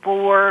September,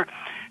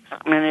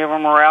 many of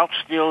them were out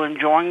still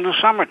enjoying the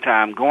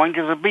summertime, going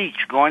to the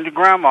beach, going to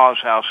grandma's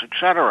house,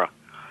 etc.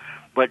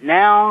 But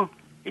now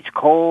it's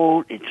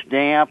cold, it's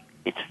damp,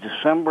 it's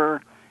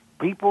December.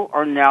 People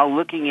are now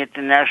looking at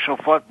the National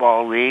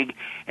Football League,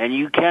 and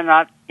you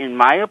cannot, in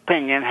my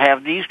opinion,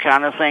 have these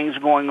kind of things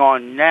going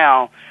on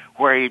now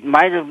where it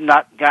might have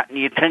not gotten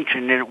the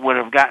attention that it would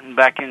have gotten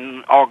back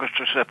in August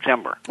or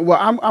September. Well,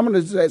 I'm going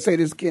to say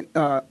this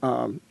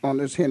on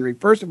this, Henry.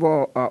 First of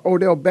all,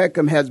 Odell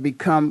Beckham has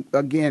become,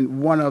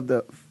 again, one of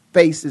the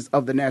faces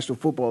of the National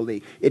Football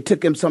League. It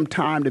took him some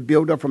time to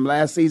build up from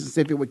last season,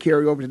 see if it would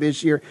carry over to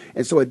this year.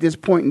 And so at this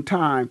point in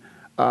time,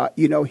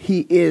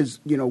 he is,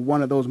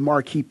 one of those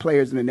marquee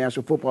players in the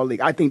National Football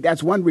League. I think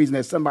that's one reason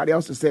that somebody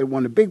else has said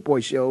one of the big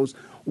boy shows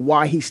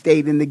why he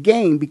stayed in the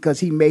game, because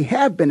he may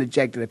have been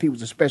ejected if he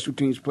was a special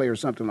teams player or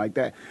something like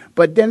that.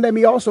 But then let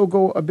me also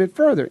go a bit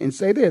further and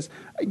say this.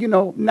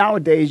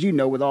 Nowadays,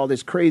 with all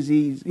this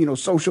crazy,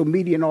 social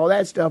media and all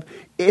that stuff,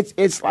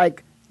 it's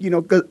like, a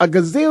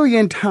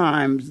gazillion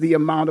times the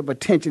amount of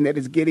attention that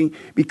it's getting,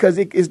 because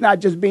it's not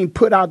just being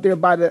put out there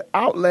by the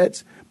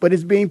outlets, but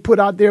it's being put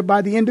out there by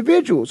the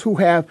individuals who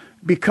have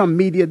become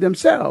media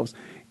themselves.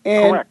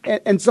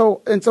 And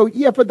so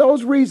for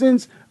those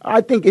reasons,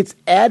 I think it's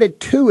added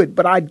to it.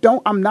 But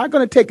I'm not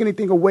going to take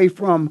anything away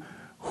from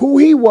who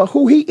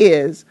he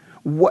is,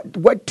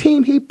 what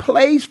team he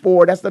plays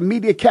for. That's the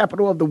media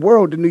capital of the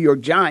world, the New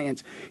York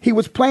Giants. He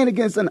was playing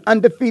against an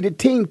undefeated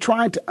team,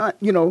 trying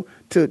to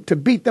to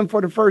beat them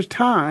for the first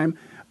time.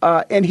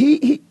 And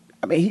he's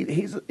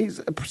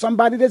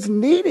somebody that's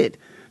needed.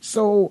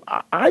 So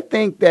I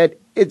think that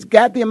it's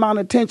got the amount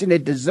of attention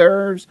it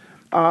deserves.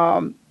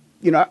 On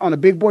a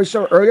Big Boy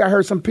show earlier, I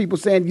heard some people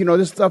saying,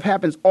 this stuff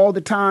happens all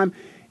the time.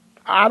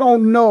 I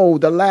don't know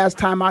the last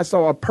time I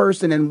saw a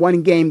person in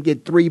one game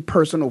get 3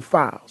 personal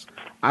fouls.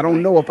 I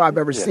don't know if I've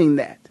ever seen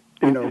that.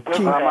 It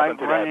doesn't happen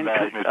to that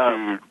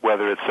magnitude,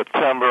 whether it's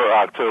September,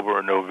 October,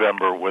 or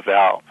November,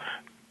 without.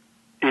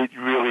 It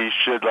really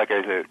should, like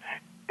I said,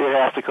 it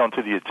has to come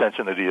to the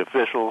attention of the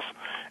officials.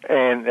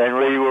 And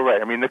Ray, you were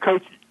right. I mean,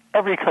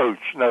 every coach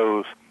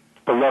knows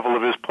the level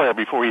of his player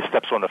before he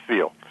steps on the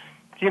field.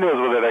 He knows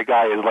whether that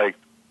guy is like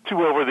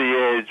too over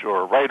the edge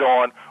or right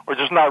on or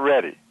just not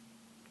ready.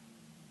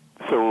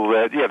 So,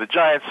 the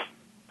Giants,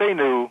 they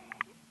knew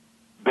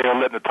they were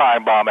letting the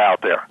time bomb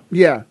out there.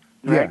 Yeah,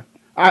 right? Yeah.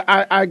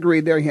 I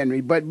agree there,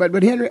 Henry. But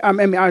Henry,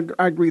 I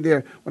agree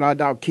there without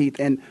doubt, Keith.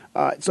 And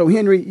so,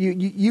 Henry,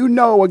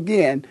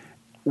 again,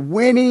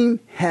 winning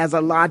has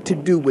a lot to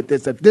do with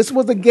this. If this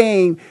was a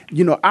game,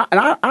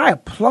 I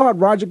applaud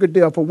Roger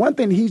Goodell for one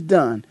thing he's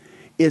done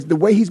is the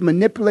way he's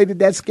manipulated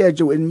that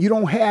schedule. And you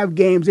don't have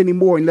games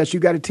anymore unless you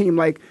got a team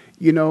like,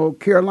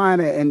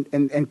 Carolina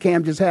and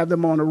Cam just have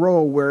them on a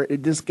roll where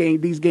these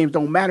games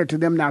don't matter to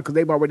them now because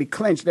they've already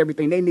clinched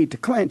everything they need to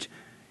clinch.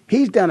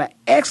 He's done an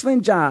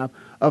excellent job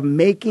of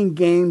making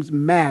games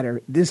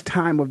matter this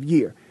time of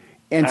year.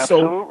 And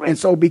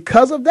so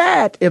because of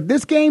that, if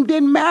this game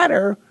didn't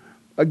matter,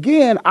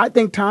 again, I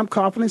think Tom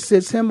Coughlin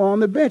sits him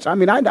on the bench. I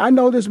mean, I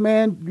know this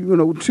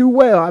man, too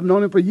well. I've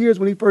known him for years.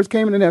 When he first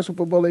came in the National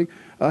Football League,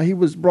 he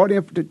was brought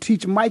in to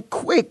teach Mike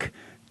Quick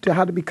to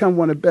how to become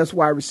one of the best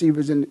wide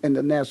receivers in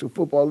the National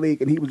Football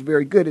League, and he was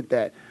very good at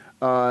that.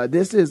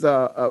 This is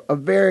a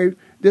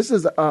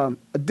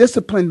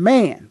disciplined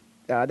man.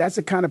 That's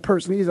the kind of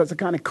person he is. That's the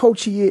kind of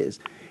coach he is.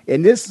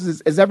 And this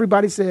is, as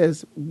everybody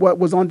says, what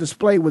was on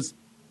display was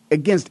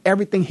against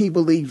everything he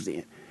believes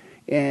in.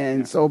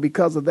 And so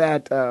because of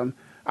that,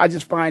 I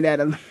just find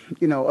that, a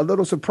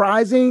little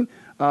surprising.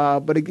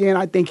 But again,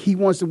 I think he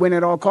wants to win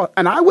at all costs.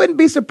 And I wouldn't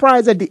be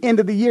surprised at the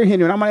end of the year,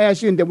 Henry, and I'm going to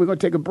ask you, and then we're going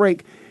to take a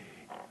break.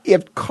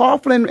 If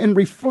Coughlin, in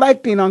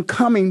reflecting on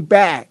coming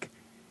back,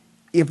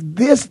 if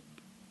this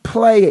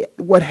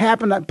what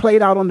happened,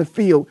 played out on the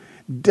field,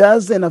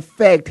 doesn't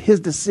affect his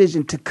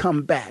decision to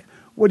come back,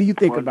 what do you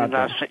think about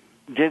that?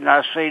 Didn't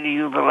I say to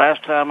you the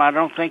last time? I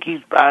think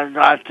he's going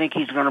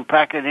to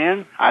pack it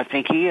in. I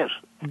think he is.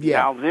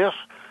 Yeah. Now this,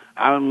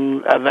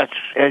 that's,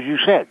 as you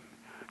said,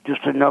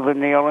 just another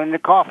nail in the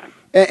coffin.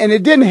 And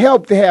it didn't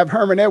help to have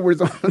Herman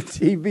Edwards on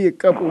TV a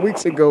couple of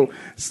weeks ago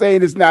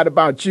saying it's not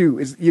about you.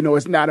 It's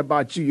not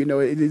about you.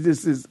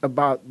 This is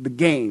about the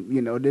game.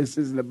 This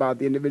isn't about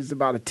the individual. It's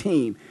about a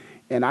team.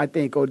 And I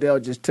think Odell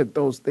just took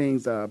those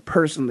things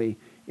personally,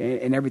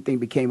 and everything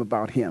became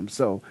about him.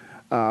 So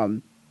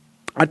I'll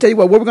tell you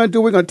what we're going to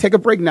do. We're going to take a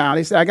break now.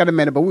 They said I got a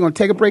minute, but we're going to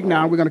take a break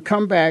now. We're going to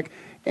come back.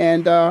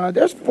 And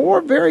there's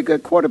 4 very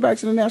good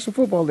quarterbacks in the National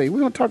Football League.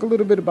 We're going to talk a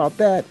little bit about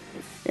that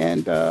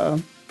and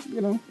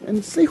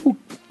see who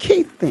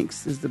Keith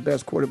thinks is the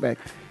best quarterback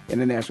in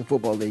the National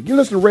Football League. You're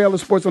listening to Ray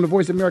Ellis Sports on the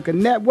Voice America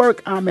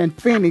Network. I'm in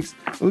Phoenix,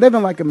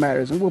 living like it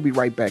matters, and we'll be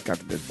right back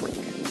after this break.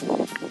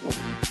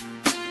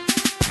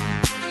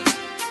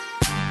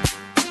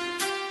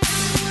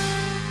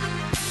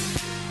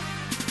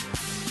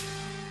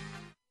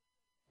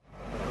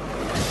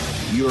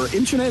 Your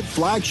internet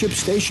flagship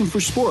station for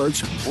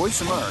sports,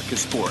 Voice America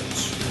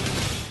Sports.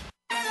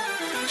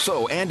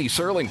 So Andy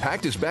Serling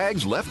packed his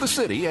bags, left the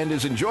city, and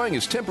is enjoying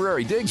his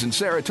temporary digs in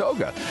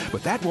Saratoga.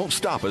 But that won't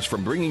stop us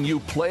from bringing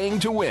you Playing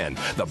to Win,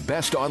 the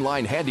best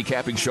online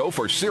handicapping show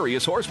for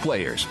serious horse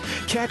players.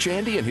 Catch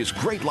Andy and his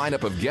great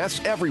lineup of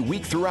guests every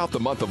week throughout the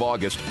month of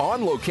August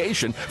on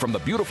location from the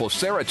beautiful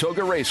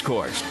Saratoga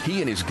Racecourse.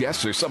 He and his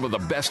guests are some of the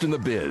best in the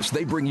biz.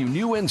 They bring you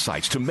new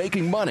insights to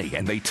making money,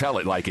 and they tell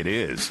it like it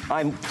is.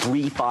 I'm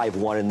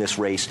 3-5-1 in this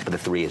race, but the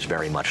 3 is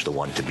very much the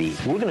one to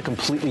beat. We're going to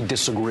completely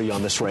disagree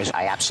on this race.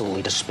 I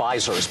absolutely despise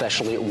despise her,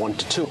 especially at 1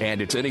 to 2. And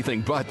it's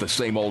anything but the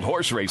same old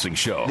horse racing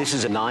show. This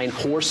is a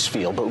 9-horse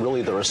field, but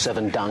really there are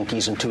 7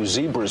 donkeys and 2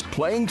 zebras.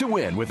 Playing to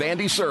Win with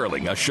Andy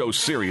Serling, a show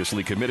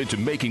seriously committed to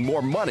making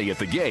more money at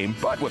the game,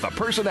 but with a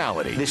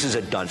personality. This is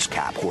a dunce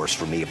cap horse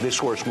for me. If this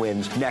horse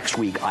wins, next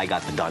week I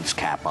got the dunce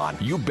cap on.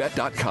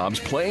 YouBet.com's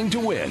Playing to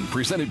Win,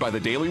 presented by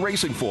the Daily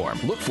Racing Form.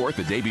 Look for it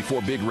the day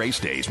before big race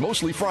days,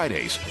 mostly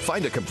Fridays.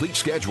 Find a complete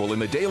schedule in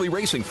the Daily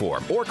Racing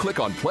Form or click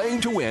on Playing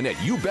to Win at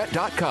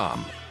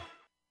YouBet.com.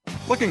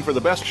 Looking for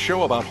the best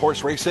show about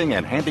horse racing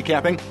and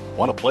handicapping?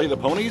 Want to play the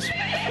ponies?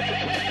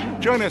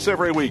 Join us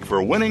every week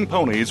for Winning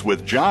Ponies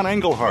with John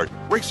Englehart,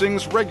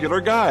 racing's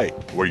regular guy,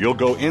 where you'll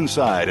go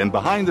inside and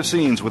behind the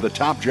scenes with the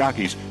top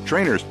jockeys,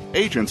 trainers,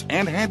 agents,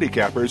 and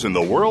handicappers in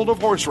the world of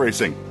horse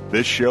racing.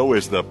 This show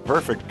is the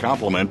perfect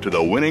complement to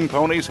the Winning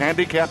Ponies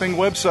handicapping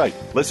website.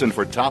 Listen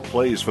for top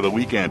plays for the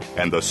weekend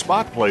and the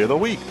spot play of the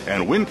week,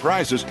 and win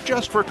prizes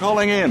just for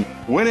calling in.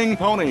 Winning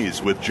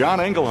Ponies with John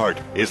Englehart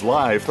is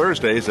live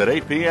Thursdays at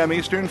 8 p.m.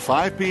 Eastern,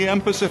 5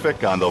 p.m.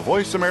 Pacific on the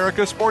Voice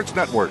America Sports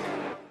Network.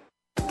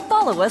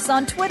 Follow us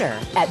on Twitter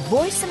at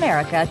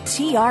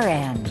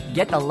VoiceAmericaTRN.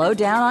 Get the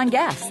lowdown on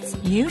guests,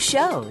 new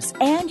shows,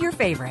 and your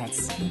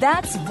favorites.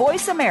 That's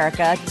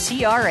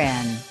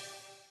VoiceAmericaTRN.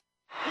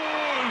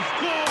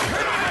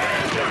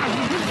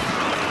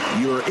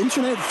 Your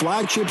internet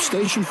flagship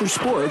station for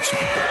sports.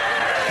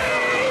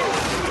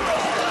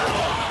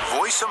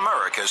 Voice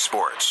America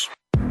Sports.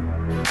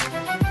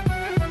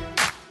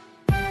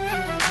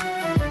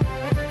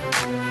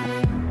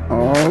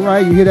 All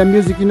right, you hear that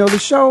music, you know the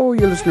show.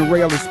 You're listening to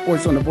Ray Ellis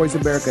Sports on the Voice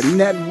America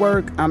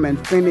Network. I'm in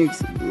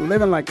Phoenix,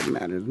 living like it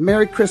matters.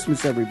 Merry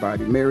Christmas,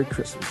 everybody. Merry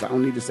Christmas. I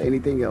don't need to say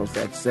anything else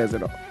that says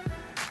it all.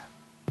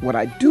 What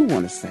I do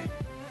want to say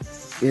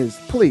is,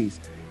 please,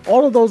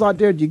 all of those out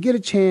there, you get a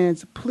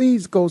chance,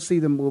 please go see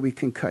the movie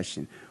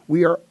Concussion.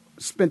 We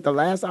spent the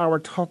last hour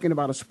talking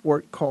about a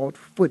sport called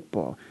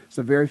football. It's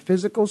a very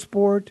physical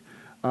sport.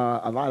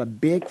 A lot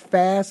of big,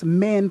 fast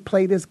men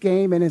play this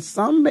game, and in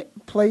some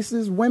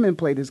places, women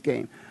play this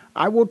game.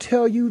 I will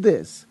tell you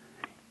this,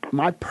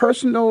 my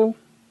personal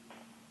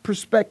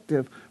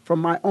perspective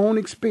from my own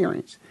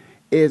experience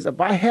is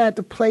if I had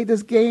to play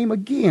this game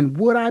again,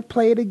 would I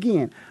play it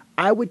again?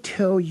 I would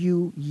tell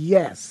you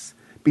yes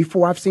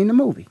before I've seen the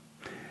movie.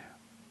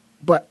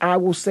 But I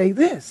will say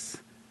this.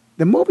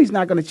 The movie's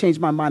not going to change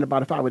my mind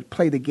about if I would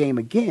play the game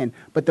again,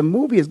 but the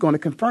movie is going to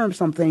confirm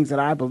some things that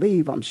I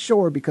believe, I'm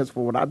sure, because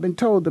for what I've been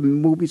told, the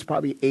movie's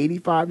probably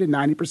 85 to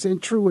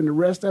 90% true, and the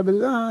rest of it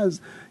is,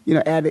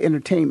 added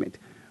entertainment.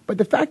 But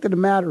the fact of the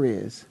matter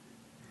is,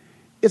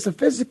 it's a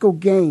physical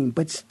game,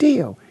 but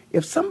still,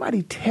 if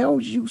somebody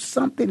tells you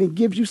something and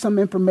gives you some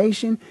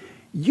information,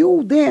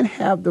 you then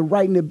have the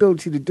right and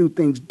ability to do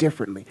things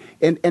differently.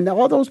 And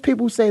all those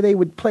people who say they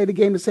would play the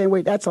game the same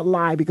way, that's a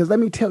lie, because let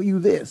me tell you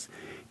this.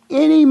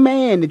 Any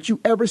man that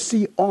you ever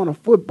see on a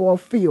football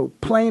field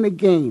playing a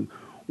game,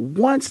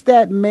 once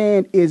that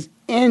man is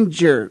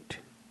injured,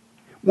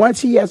 once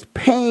he has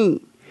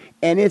pain,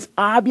 and it's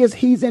obvious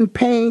he's in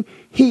pain,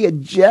 he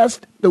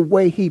adjusts the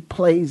way he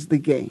plays the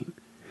game.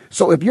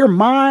 So if your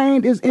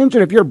mind is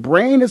injured, if your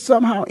brain is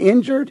somehow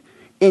injured,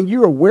 and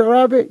you're aware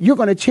of it, you're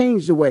going to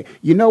change the way.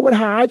 You know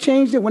how I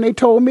changed it when they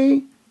told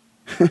me?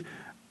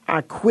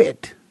 I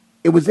quit.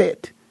 It was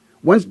it.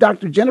 Once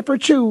Dr. Jennifer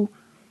Chu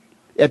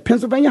at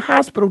Pennsylvania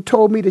Hospital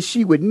told me that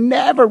she would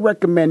never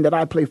recommend that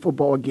I play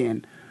football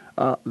again,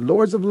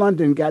 Lords of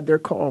London got their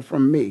call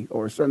from me,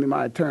 or certainly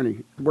my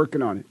attorney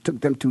working on it. It took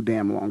them too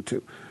damn long,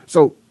 too.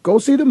 So go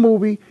see the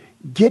movie,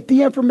 get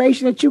the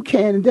information that you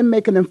can, and then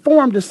make an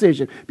informed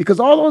decision. Because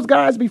all those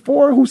guys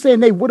before who saying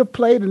they would have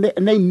played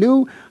and they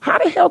knew, how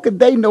the hell could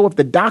they know if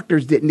the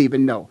doctors didn't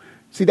even know?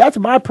 See, that's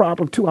my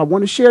problem, too. I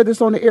want to share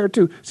this on the air,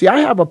 too. See, I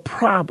have a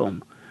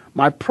problem.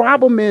 My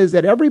problem is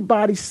that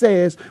everybody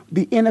says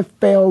the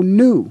NFL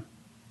knew.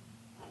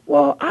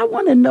 Well, I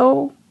want to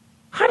know,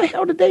 how the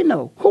hell did they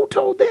know? Who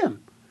told them?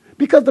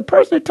 Because the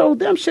person that told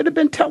them should have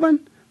been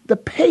telling the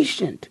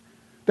patient.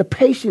 The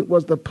patient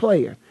was the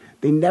player.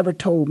 They never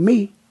told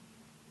me.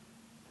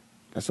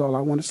 That's all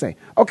I want to say.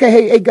 Okay,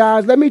 hey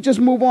guys, let me just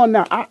move on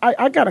now.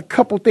 I got a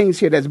couple things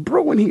here that's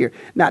brewing here.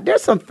 Now,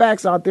 there's some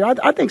facts out there.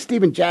 I think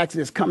Steven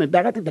Jackson is coming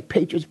back. I think the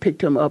Patriots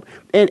picked him up.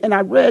 And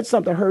I read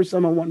something, heard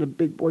some on one of the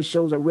big boy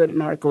shows. I read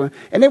an article.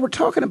 And they were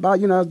talking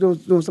about, I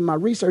was doing some of my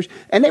research.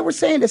 And they were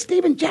saying that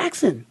Steven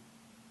Jackson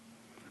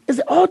is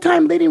the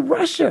all-time leading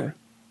rusher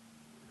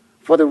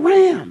for the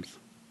Rams.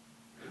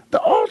 The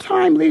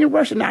all-time leading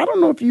rusher. Now, I don't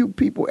know if you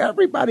people,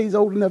 everybody's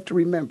old enough to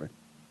remember.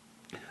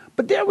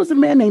 But there was a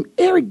man named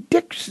Eric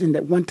Dickerson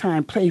that one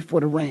time played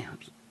for the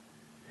Rams.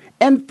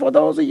 And for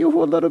those of you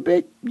who are a little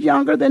bit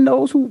younger than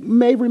those who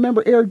may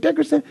remember Eric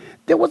Dickerson,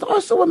 there was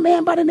also a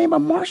man by the name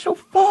of Marshall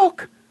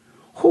Faulk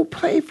who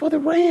played for the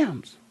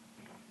Rams.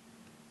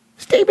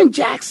 Steven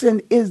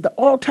Jackson is the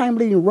all-time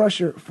leading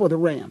rusher for the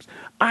Rams.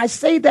 I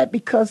say that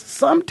because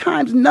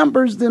sometimes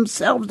numbers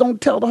themselves don't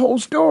tell the whole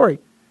story.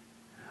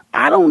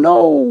 I don't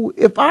know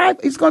if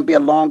it's going to be a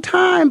long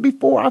time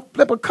before I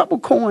flip a couple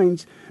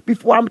coins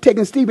before I'm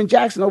taking Steven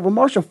Jackson over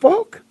Marshall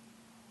Faulk.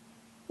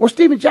 or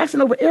Steven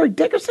Jackson over Eric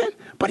Dickerson,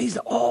 but he's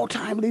the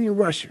all-time leading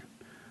rusher.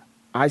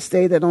 I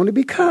say that only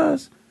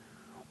because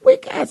we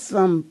got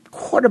some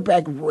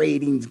quarterback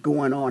ratings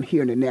going on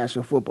here in the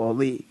National Football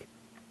League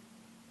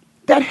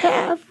that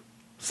have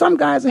some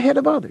guys ahead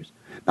of others.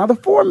 Now, the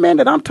four men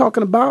that I'm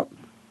talking about,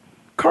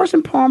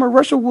 Carson Palmer,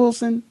 Russell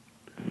Wilson,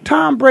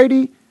 Tom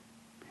Brady,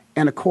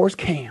 and, of course,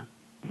 Cam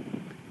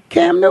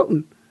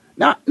Newton.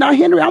 Now,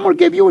 Henry, I'm going to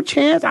give you a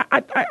chance.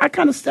 I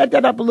kind of set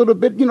that up a little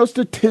bit,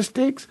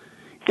 statistics,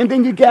 and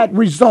then you got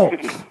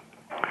results.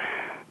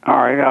 All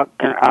right,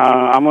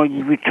 I'm going to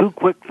give you two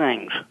quick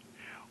things.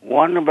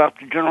 One about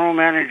the general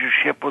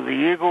managership of the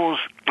Eagles.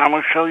 I'm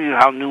going to show you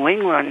how New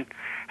England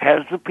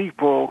has the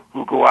people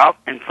who go out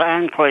and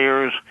find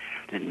players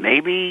that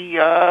maybe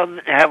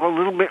have a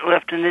little bit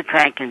left in the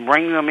tank and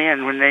bring them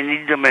in when they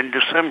need them in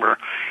December.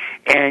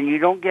 And you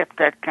don't get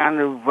that kind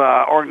of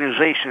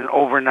organization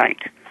overnight.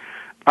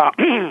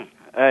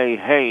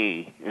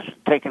 Hey, it's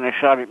taking a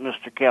shot at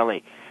Mr.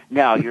 Kelly.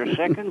 Now, your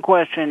second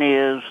question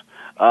is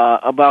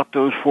about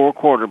those four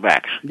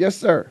quarterbacks. Yes,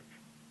 sir.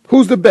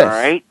 Who's the best?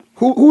 All right.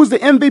 Who's the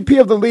MVP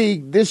of the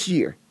league this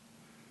year?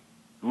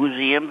 Who's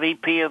the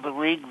MVP of the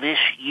league this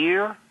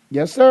year?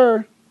 Yes,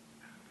 sir.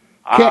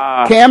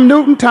 Cam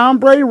Newton, Tom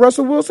Brady,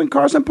 Russell Wilson,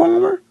 Carson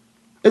Palmer?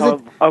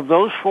 Of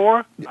those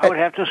four, I would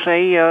have to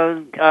say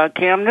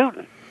Cam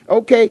Newton.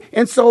 Okay,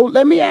 and so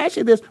let me ask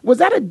you this. Was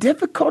that a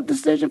difficult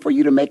decision for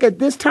you to make at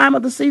this time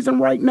of the season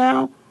right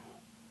now?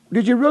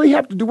 Did you really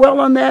have to dwell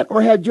on that,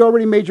 or had you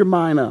already made your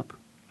mind up?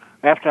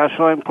 After I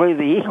saw him play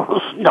the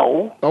Eagles,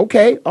 no.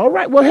 Okay, all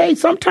right. Well, hey,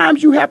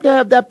 sometimes you have to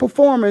have that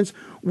performance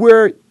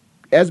where,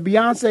 as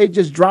Beyonce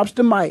just drops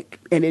the mic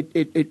and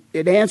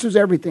it answers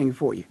everything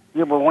for you.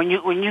 Yeah, but when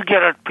you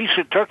get a piece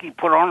of turkey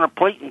put on a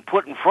plate and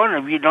put in front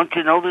of you, don't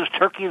you know there's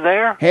turkey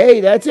there? Hey,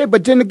 that's it.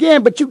 But then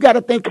again, you got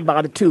to think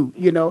about it too.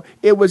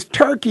 It was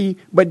turkey,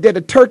 but did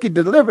a turkey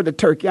deliver the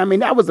turkey? I mean,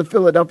 that was the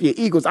Philadelphia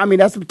Eagles. I mean,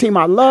 that's the team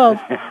I love.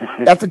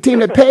 That's the team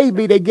that paid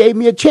me. They gave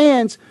me a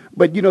chance.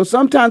 But,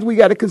 sometimes we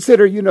got to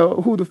consider,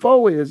 who the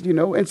foe is,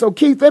 And so,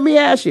 Keith, let me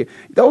ask you,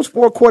 those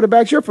four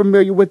quarterbacks, you're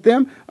familiar with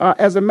them.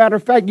 As a matter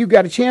of fact, you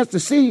got a chance to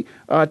see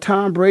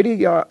Tom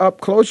Brady up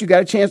close. You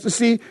got a chance to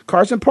see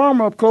Carson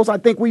Palmer up close. I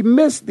think we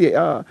missed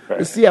the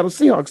Seattle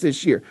Seahawks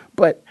this year.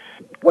 But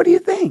what do you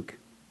think?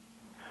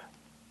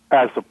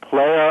 As a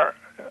player,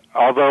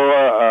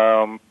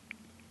 although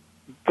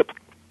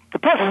the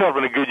Patriots have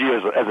been a good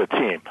year as a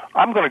team,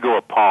 I'm going to go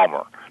with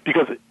Palmer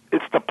because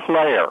it's the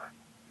player,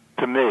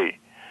 to me,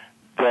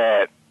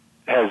 that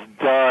has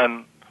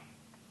done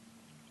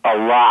a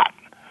lot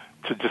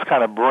to just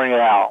kind of bring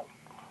out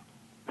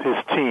his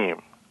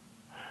team.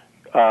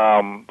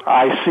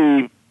 I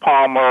see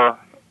Palmer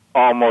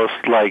almost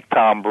like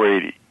Tom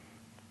Brady,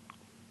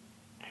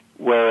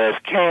 whereas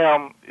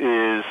Cam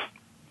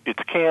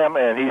it's Cam,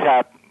 and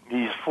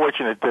he's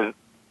fortunate that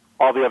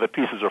all the other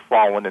pieces are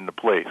falling into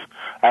place.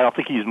 I don't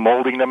think he's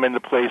molding them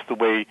into place the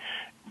way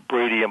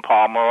Brady and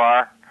Palmer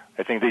are.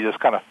 I think they just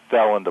kind of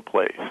fell into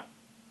place.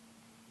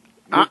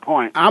 Good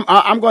point.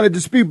 I'm going to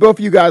dispute both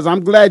of you guys.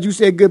 I'm glad you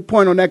said good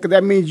point on that because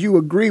that means you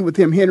agree with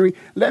him, Henry.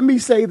 Let me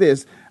say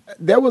this.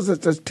 There was a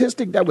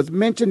statistic that was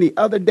mentioned the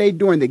other day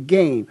during the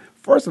game.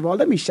 First of all,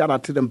 let me shout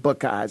out to them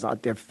Buckeyes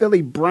out there.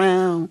 Philly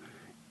Brown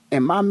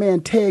and my man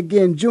Ted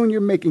Ginn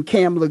Jr. making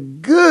Cam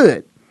look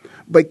good.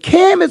 But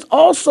Cam is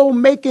also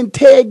making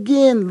Ted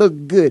Ginn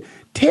look good.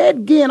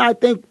 Ted Ginn, I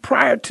think,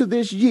 prior to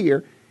this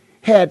year,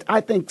 had,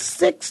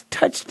 6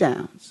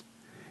 touchdowns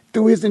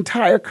through his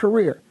entire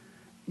career.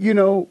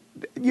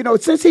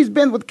 Since he's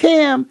been with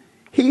Cam,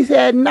 he's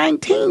had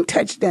 19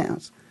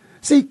 touchdowns.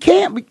 See,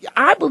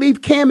 I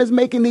believe Cam is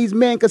making these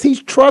men because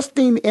he's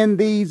trusting in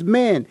these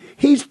men.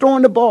 He's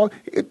throwing the ball.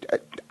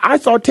 I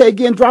saw Ted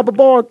Ginn drop a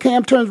ball.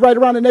 Cam turns right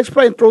around the next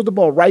play and throws the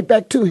ball right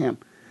back to him.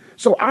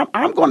 So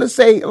I'm going to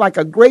say, like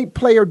a great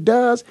player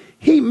does,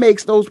 he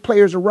makes those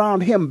players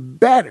around him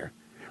better.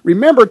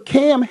 Remember,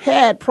 Cam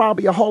had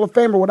probably a Hall of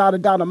Famer, without a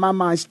doubt in my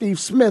mind, Steve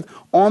Smith,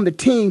 on the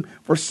team.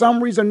 For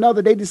some reason or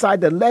another, they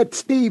decided to let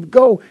Steve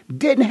go.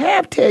 Didn't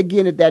have Ted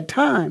Ginn at that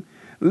time.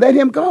 Let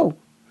him go.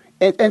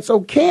 And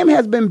so Cam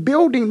has been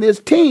building this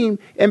team,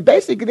 and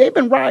basically they've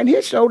been riding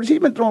his shoulders. He's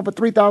been throwing for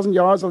 3,000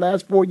 yards the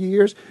last 4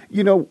 years,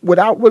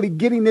 without really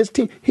getting this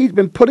team. He's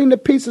been putting the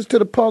pieces to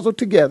the puzzle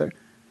together.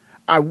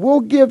 I will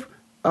give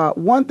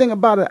one thing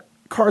about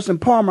Carson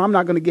Palmer. I'm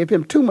not going to give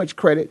him too much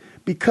credit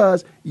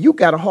because you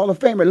got a Hall of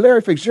Famer.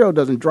 Larry Fitzgerald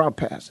doesn't drop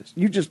passes.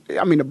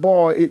 The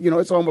ball,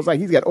 it's almost like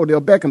he's got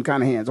Odell Beckham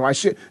kind of hands.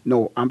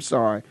 I'm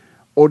sorry.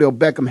 Odell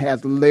Beckham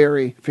has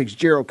Larry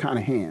Fitzgerald kind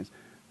of hands.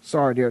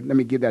 Sorry there. Let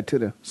me give that to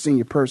the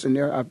senior person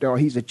there. After all,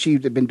 he's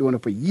achieved it, been doing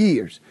it for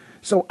years.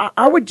 So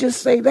I would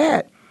just say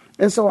that.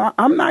 And so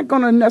I'm not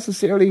going to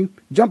necessarily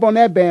jump on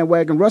that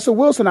bandwagon. Russell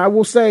Wilson, I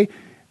will say,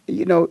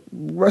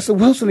 Russell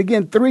Wilson,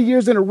 again, 3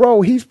 years in a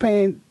row, he's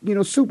playing,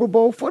 Super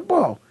Bowl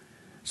football.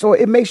 So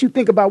it makes you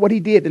think about what he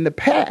did in the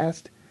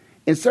past.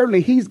 And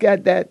certainly he's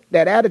got that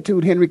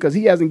attitude, Henry, because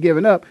he hasn't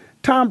given up.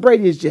 Tom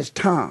Brady is just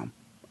Tom.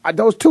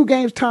 Those 2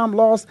 games Tom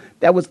lost,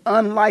 that was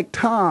unlike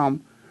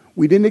Tom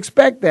We didn't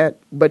expect that,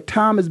 but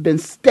Tom has been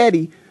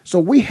steady, so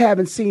we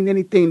haven't seen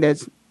anything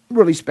that's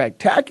really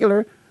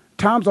spectacular.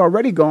 Tom's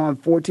already gone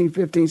 14,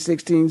 15,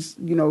 16,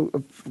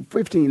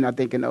 15, I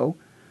think,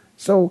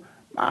 So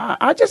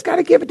I just got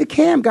to give it to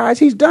Cam, guys.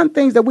 He's done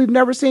things that we've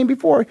never seen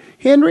before.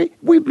 Henry,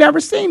 we've never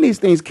seen these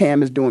things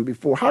Cam is doing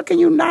before. How can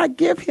you not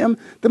give him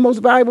the most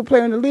valuable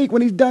player in the league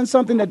when he's done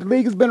something that the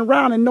league has been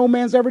around and no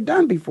man's ever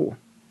done before?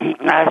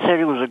 I said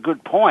it was a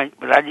good point,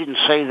 but I didn't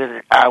say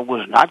that I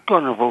was not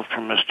going to vote for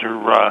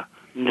Mr.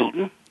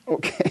 Newton.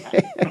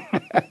 Okay.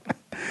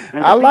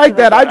 I like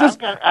that. I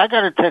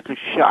got to take a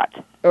shot.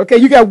 Okay,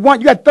 you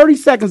got 30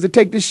 seconds to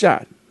take this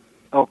shot.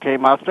 Okay,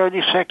 my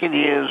 30-second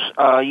is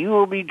you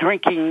will be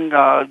drinking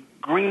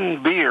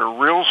green beer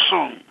real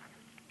soon.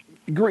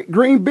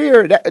 Green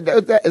beer?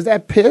 Is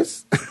that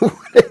piss?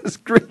 What is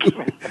green?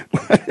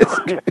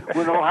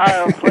 When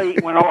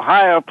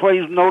Ohio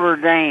plays Notre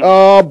Dame.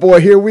 Oh boy,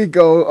 here we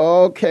go.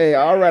 Okay,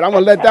 all right. I'm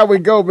gonna let that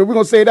one go, but we're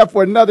gonna save that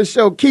for another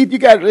show. Keith, you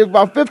got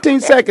about 15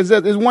 seconds.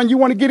 Is one you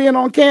want to get in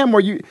on, Cam, or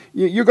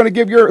you're gonna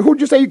give your?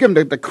 Who'd you say you give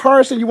him the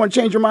Carson? You want to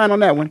change your mind on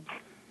that one?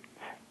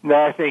 No,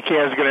 I think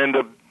Cam's gonna end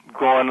up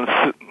going and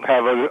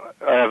have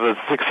a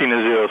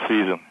 16-0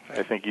 season.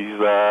 I think he's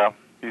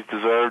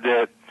deserved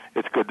it.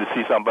 It's good to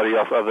see somebody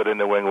else other than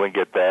New England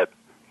get that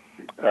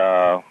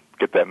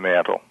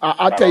mantle.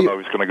 I don't know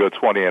if he's going to go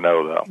 20-0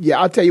 though.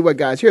 Yeah, I'll tell you what,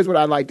 guys. Here's what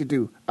I'd like to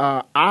do.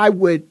 I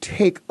would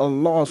take a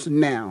loss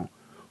now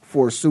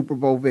for a Super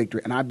Bowl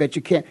victory, and I bet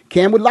you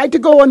Cam would like to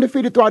go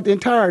undefeated throughout the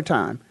entire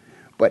time,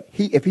 but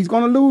if he's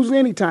going to lose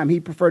any time,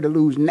 he'd prefer to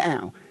lose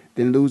now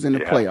than lose in the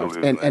playoffs,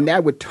 and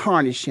that would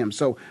tarnish him.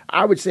 So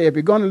I would say if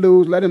you're going to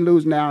lose, let him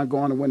lose now and go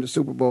on and win the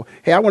Super Bowl.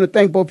 Hey, I want to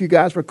thank both you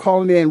guys for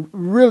calling in.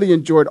 Really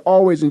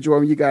always enjoy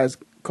when you guys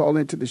call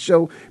into the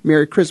show.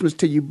 Merry Christmas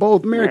to you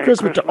both. Merry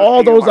Christmas to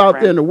all those out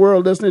there in the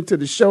world listening to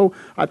the show.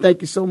 I thank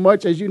you so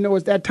much. As you know,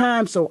 it's that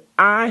time, so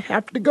I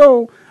have to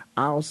go.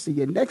 I'll see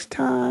you next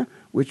time,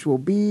 which will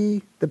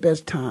be the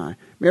best time.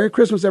 Merry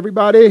Christmas,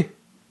 everybody.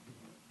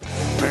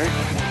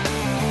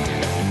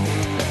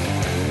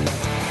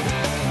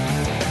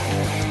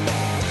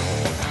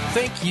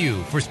 Thank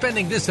you for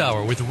spending this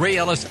hour with Ray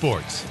Ellis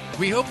Sports.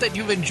 We hope that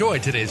you've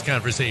enjoyed today's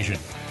conversation.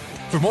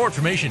 For more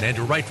information and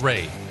to write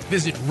Ray,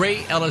 visit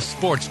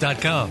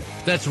RayEllisSports.com.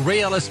 That's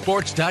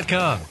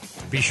RayEllisSports.com.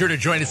 Be sure to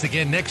join us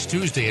again next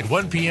Tuesday at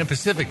 1 p.m.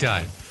 Pacific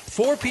Time,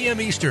 4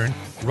 p.m. Eastern,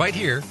 right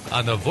here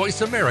on the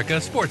Voice America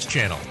Sports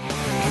Channel.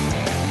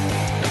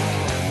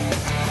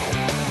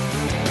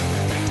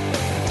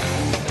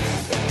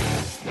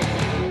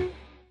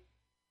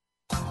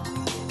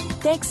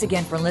 Thanks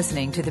again for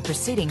listening to the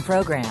preceding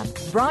program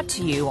brought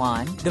to you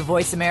on the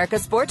Voice America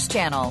Sports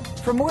Channel.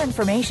 For more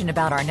information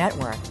about our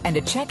network and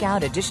to check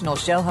out additional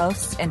show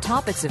hosts and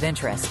topics of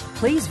interest,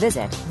 please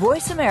visit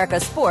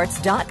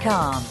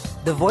VoiceAmericaSports.com.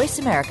 The Voice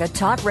America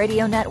Talk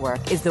Radio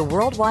Network is the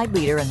worldwide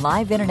leader in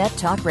live Internet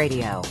talk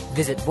radio.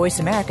 Visit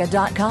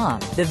VoiceAmerica.com.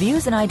 The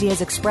views and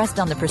ideas expressed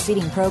on the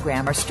preceding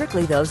program are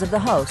strictly those of the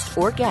host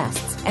or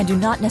guests and do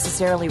not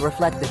necessarily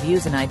reflect the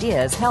views and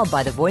ideas held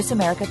by the Voice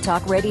America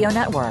Talk Radio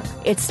Network,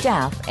 its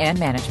staff, and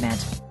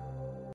management.